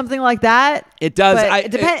maybe it is something like that. It does.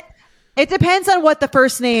 It depends on what the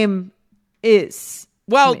first name is.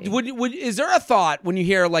 Well, is there a thought when you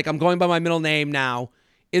hear like I'm going by my middle name now?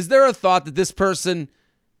 Is there a thought that this person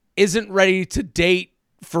isn't ready to date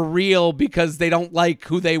for real because they don't like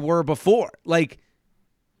who they were before? Like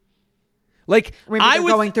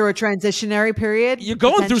going through a transitionary period. You're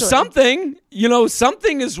going through something.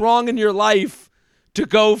 Something is wrong in your life to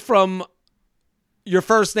go from your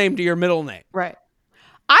first name to your middle name. Right.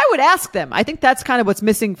 I would ask them. I think that's kind of what's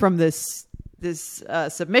missing from this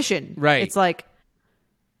submission. Right. It's like,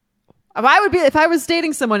 if I was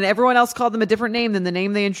dating someone and everyone else called them a different name than the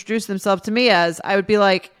name they introduced themselves to me as, I would be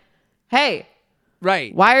like, hey,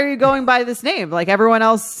 right, why are you going by this name? Like everyone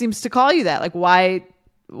else seems to call you that. Like why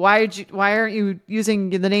aren't you using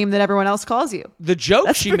the name that everyone else calls you? The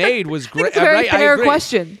joke she made was great. It's a very fair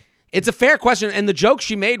question. It's a fair question, and the joke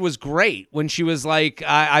she made was great when she was like,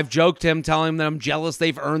 I've joked him, telling him that I'm jealous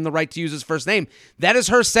they've earned the right to use his first name. That is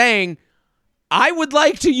her saying, I would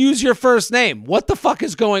like to use your first name. What the fuck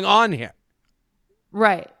is going on here?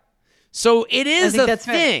 Right. So it is a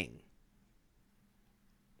thing. Fair.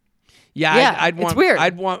 Yeah, I'd want. It's weird.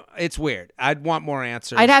 It's weird. I'd want more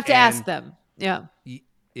answers. I'd have to ask them. Yeah.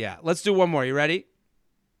 Yeah. Let's do one more. You ready?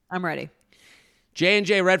 I'm ready.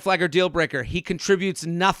 J&J, red flag or deal breaker. He contributes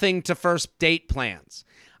nothing to first date plans.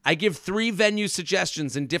 I give 3 venue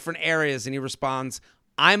suggestions in different areas, and he responds,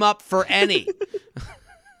 I'm up for any.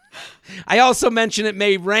 I also mention it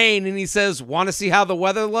may rain, and he says, want to see how the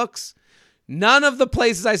weather looks? None of the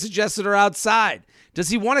places I suggested are outside. Does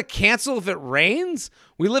he want to cancel if it rains?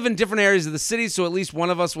 We live in different areas of the city, so at least one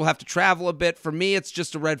of us will have to travel a bit. For me, it's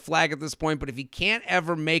just a red flag at this point, but if he can't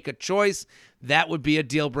ever make a choice, that would be a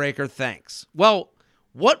deal breaker. Thanks. Well,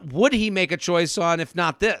 what would he make a choice on if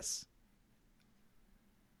not this?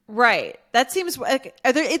 Right. That seems like,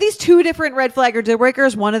 are these 2 different red flag or deal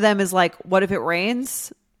breakers? One of them is like, what if it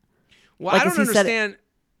rains? Well, like I don't understand.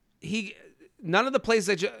 None of the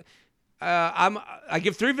places I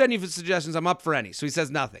give 3 venue suggestions. I'm up for any. So he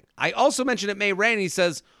says nothing. I also mentioned it may rain. He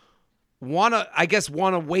says,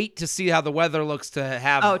 wanna wait to see how the weather looks to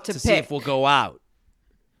see if pick. we'll go out.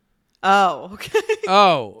 Oh, okay.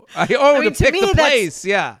 To pick the place.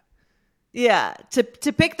 Yeah. Yeah, to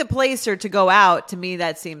pick the place or to go out, to me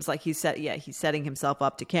that seems like he's setting himself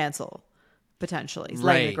up to cancel potentially. He's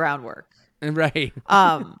laying the groundwork. Right.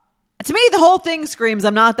 To me the whole thing screams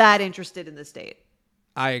I'm not that interested in this date.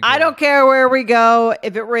 I agree. I don't care where we go.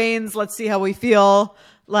 If it rains, let's see how we feel.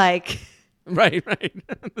 Like Right.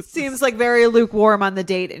 seems like very lukewarm on the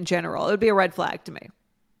date in general. It would be a red flag to me.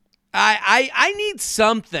 I need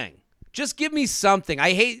something. Just give me something.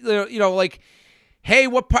 I hate, like, hey,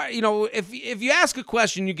 what part, if you ask a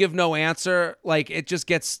question, you give no answer, like, it just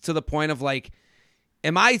gets to the point of, like,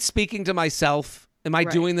 am I speaking to myself? Am I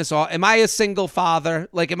doing this all? Am I a single father?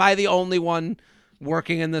 Like, am I the only one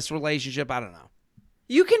working in this relationship? I don't know.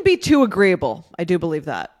 You can be too agreeable. I do believe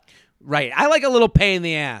that. Right. I like a little pain in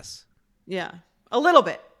the ass. Yeah. A little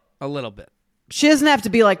bit. A little bit. She doesn't have to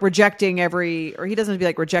be like rejecting he doesn't have to be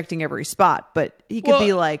like rejecting every spot, but he could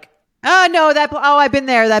be like, oh no, I've been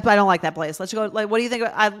there. I don't like that place. Let's go. Like, what do you think?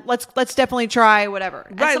 Let's definitely try whatever.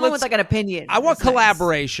 And someone with like an opinion. I want is nice.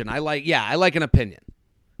 collaboration. I like an opinion.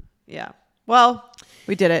 Yeah. Well,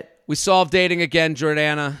 we did it. We solved dating again,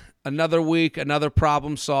 Jordana. Another week, another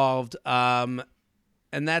problem solved.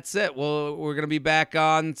 And that's it. Well, we're going to be back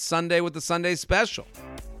on Sunday with the Sunday special.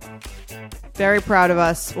 Very proud of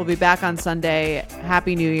us. We'll be back on Sunday.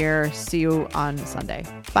 Happy New Year. See you on Sunday.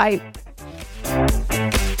 Bye.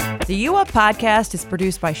 The U Up podcast is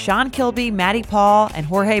produced by Sean Kilby, Maddie Paul, and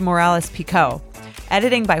Jorge Morales Pico.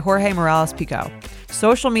 Editing by Jorge Morales Pico.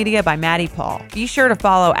 Social media by Maddie Paul. Be sure to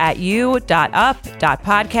follow at u.up.podcast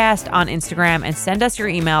on Instagram and send us your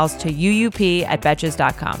emails to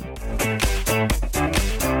uup@betches.com.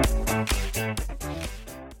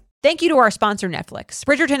 Thank you to our sponsor, Netflix.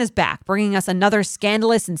 Bridgerton is back, bringing us another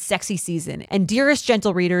scandalous and sexy season. And dearest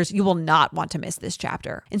gentle readers, you will not want to miss this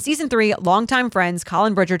chapter. In season 3, longtime friends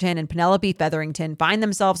Colin Bridgerton and Penelope Featherington find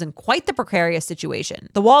themselves in quite the precarious situation.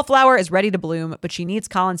 The wallflower is ready to bloom, but she needs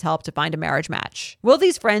Colin's help to find a marriage match. Will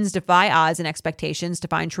these friends defy odds and expectations to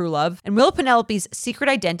find true love? And will Penelope's secret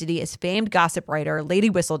identity as famed gossip writer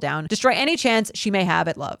Lady Whistledown destroy any chance she may have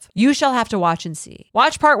at love? You shall have to watch and see.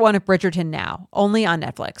 Watch part 1 of Bridgerton now, only on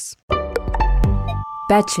Netflix.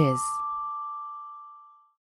 Betches.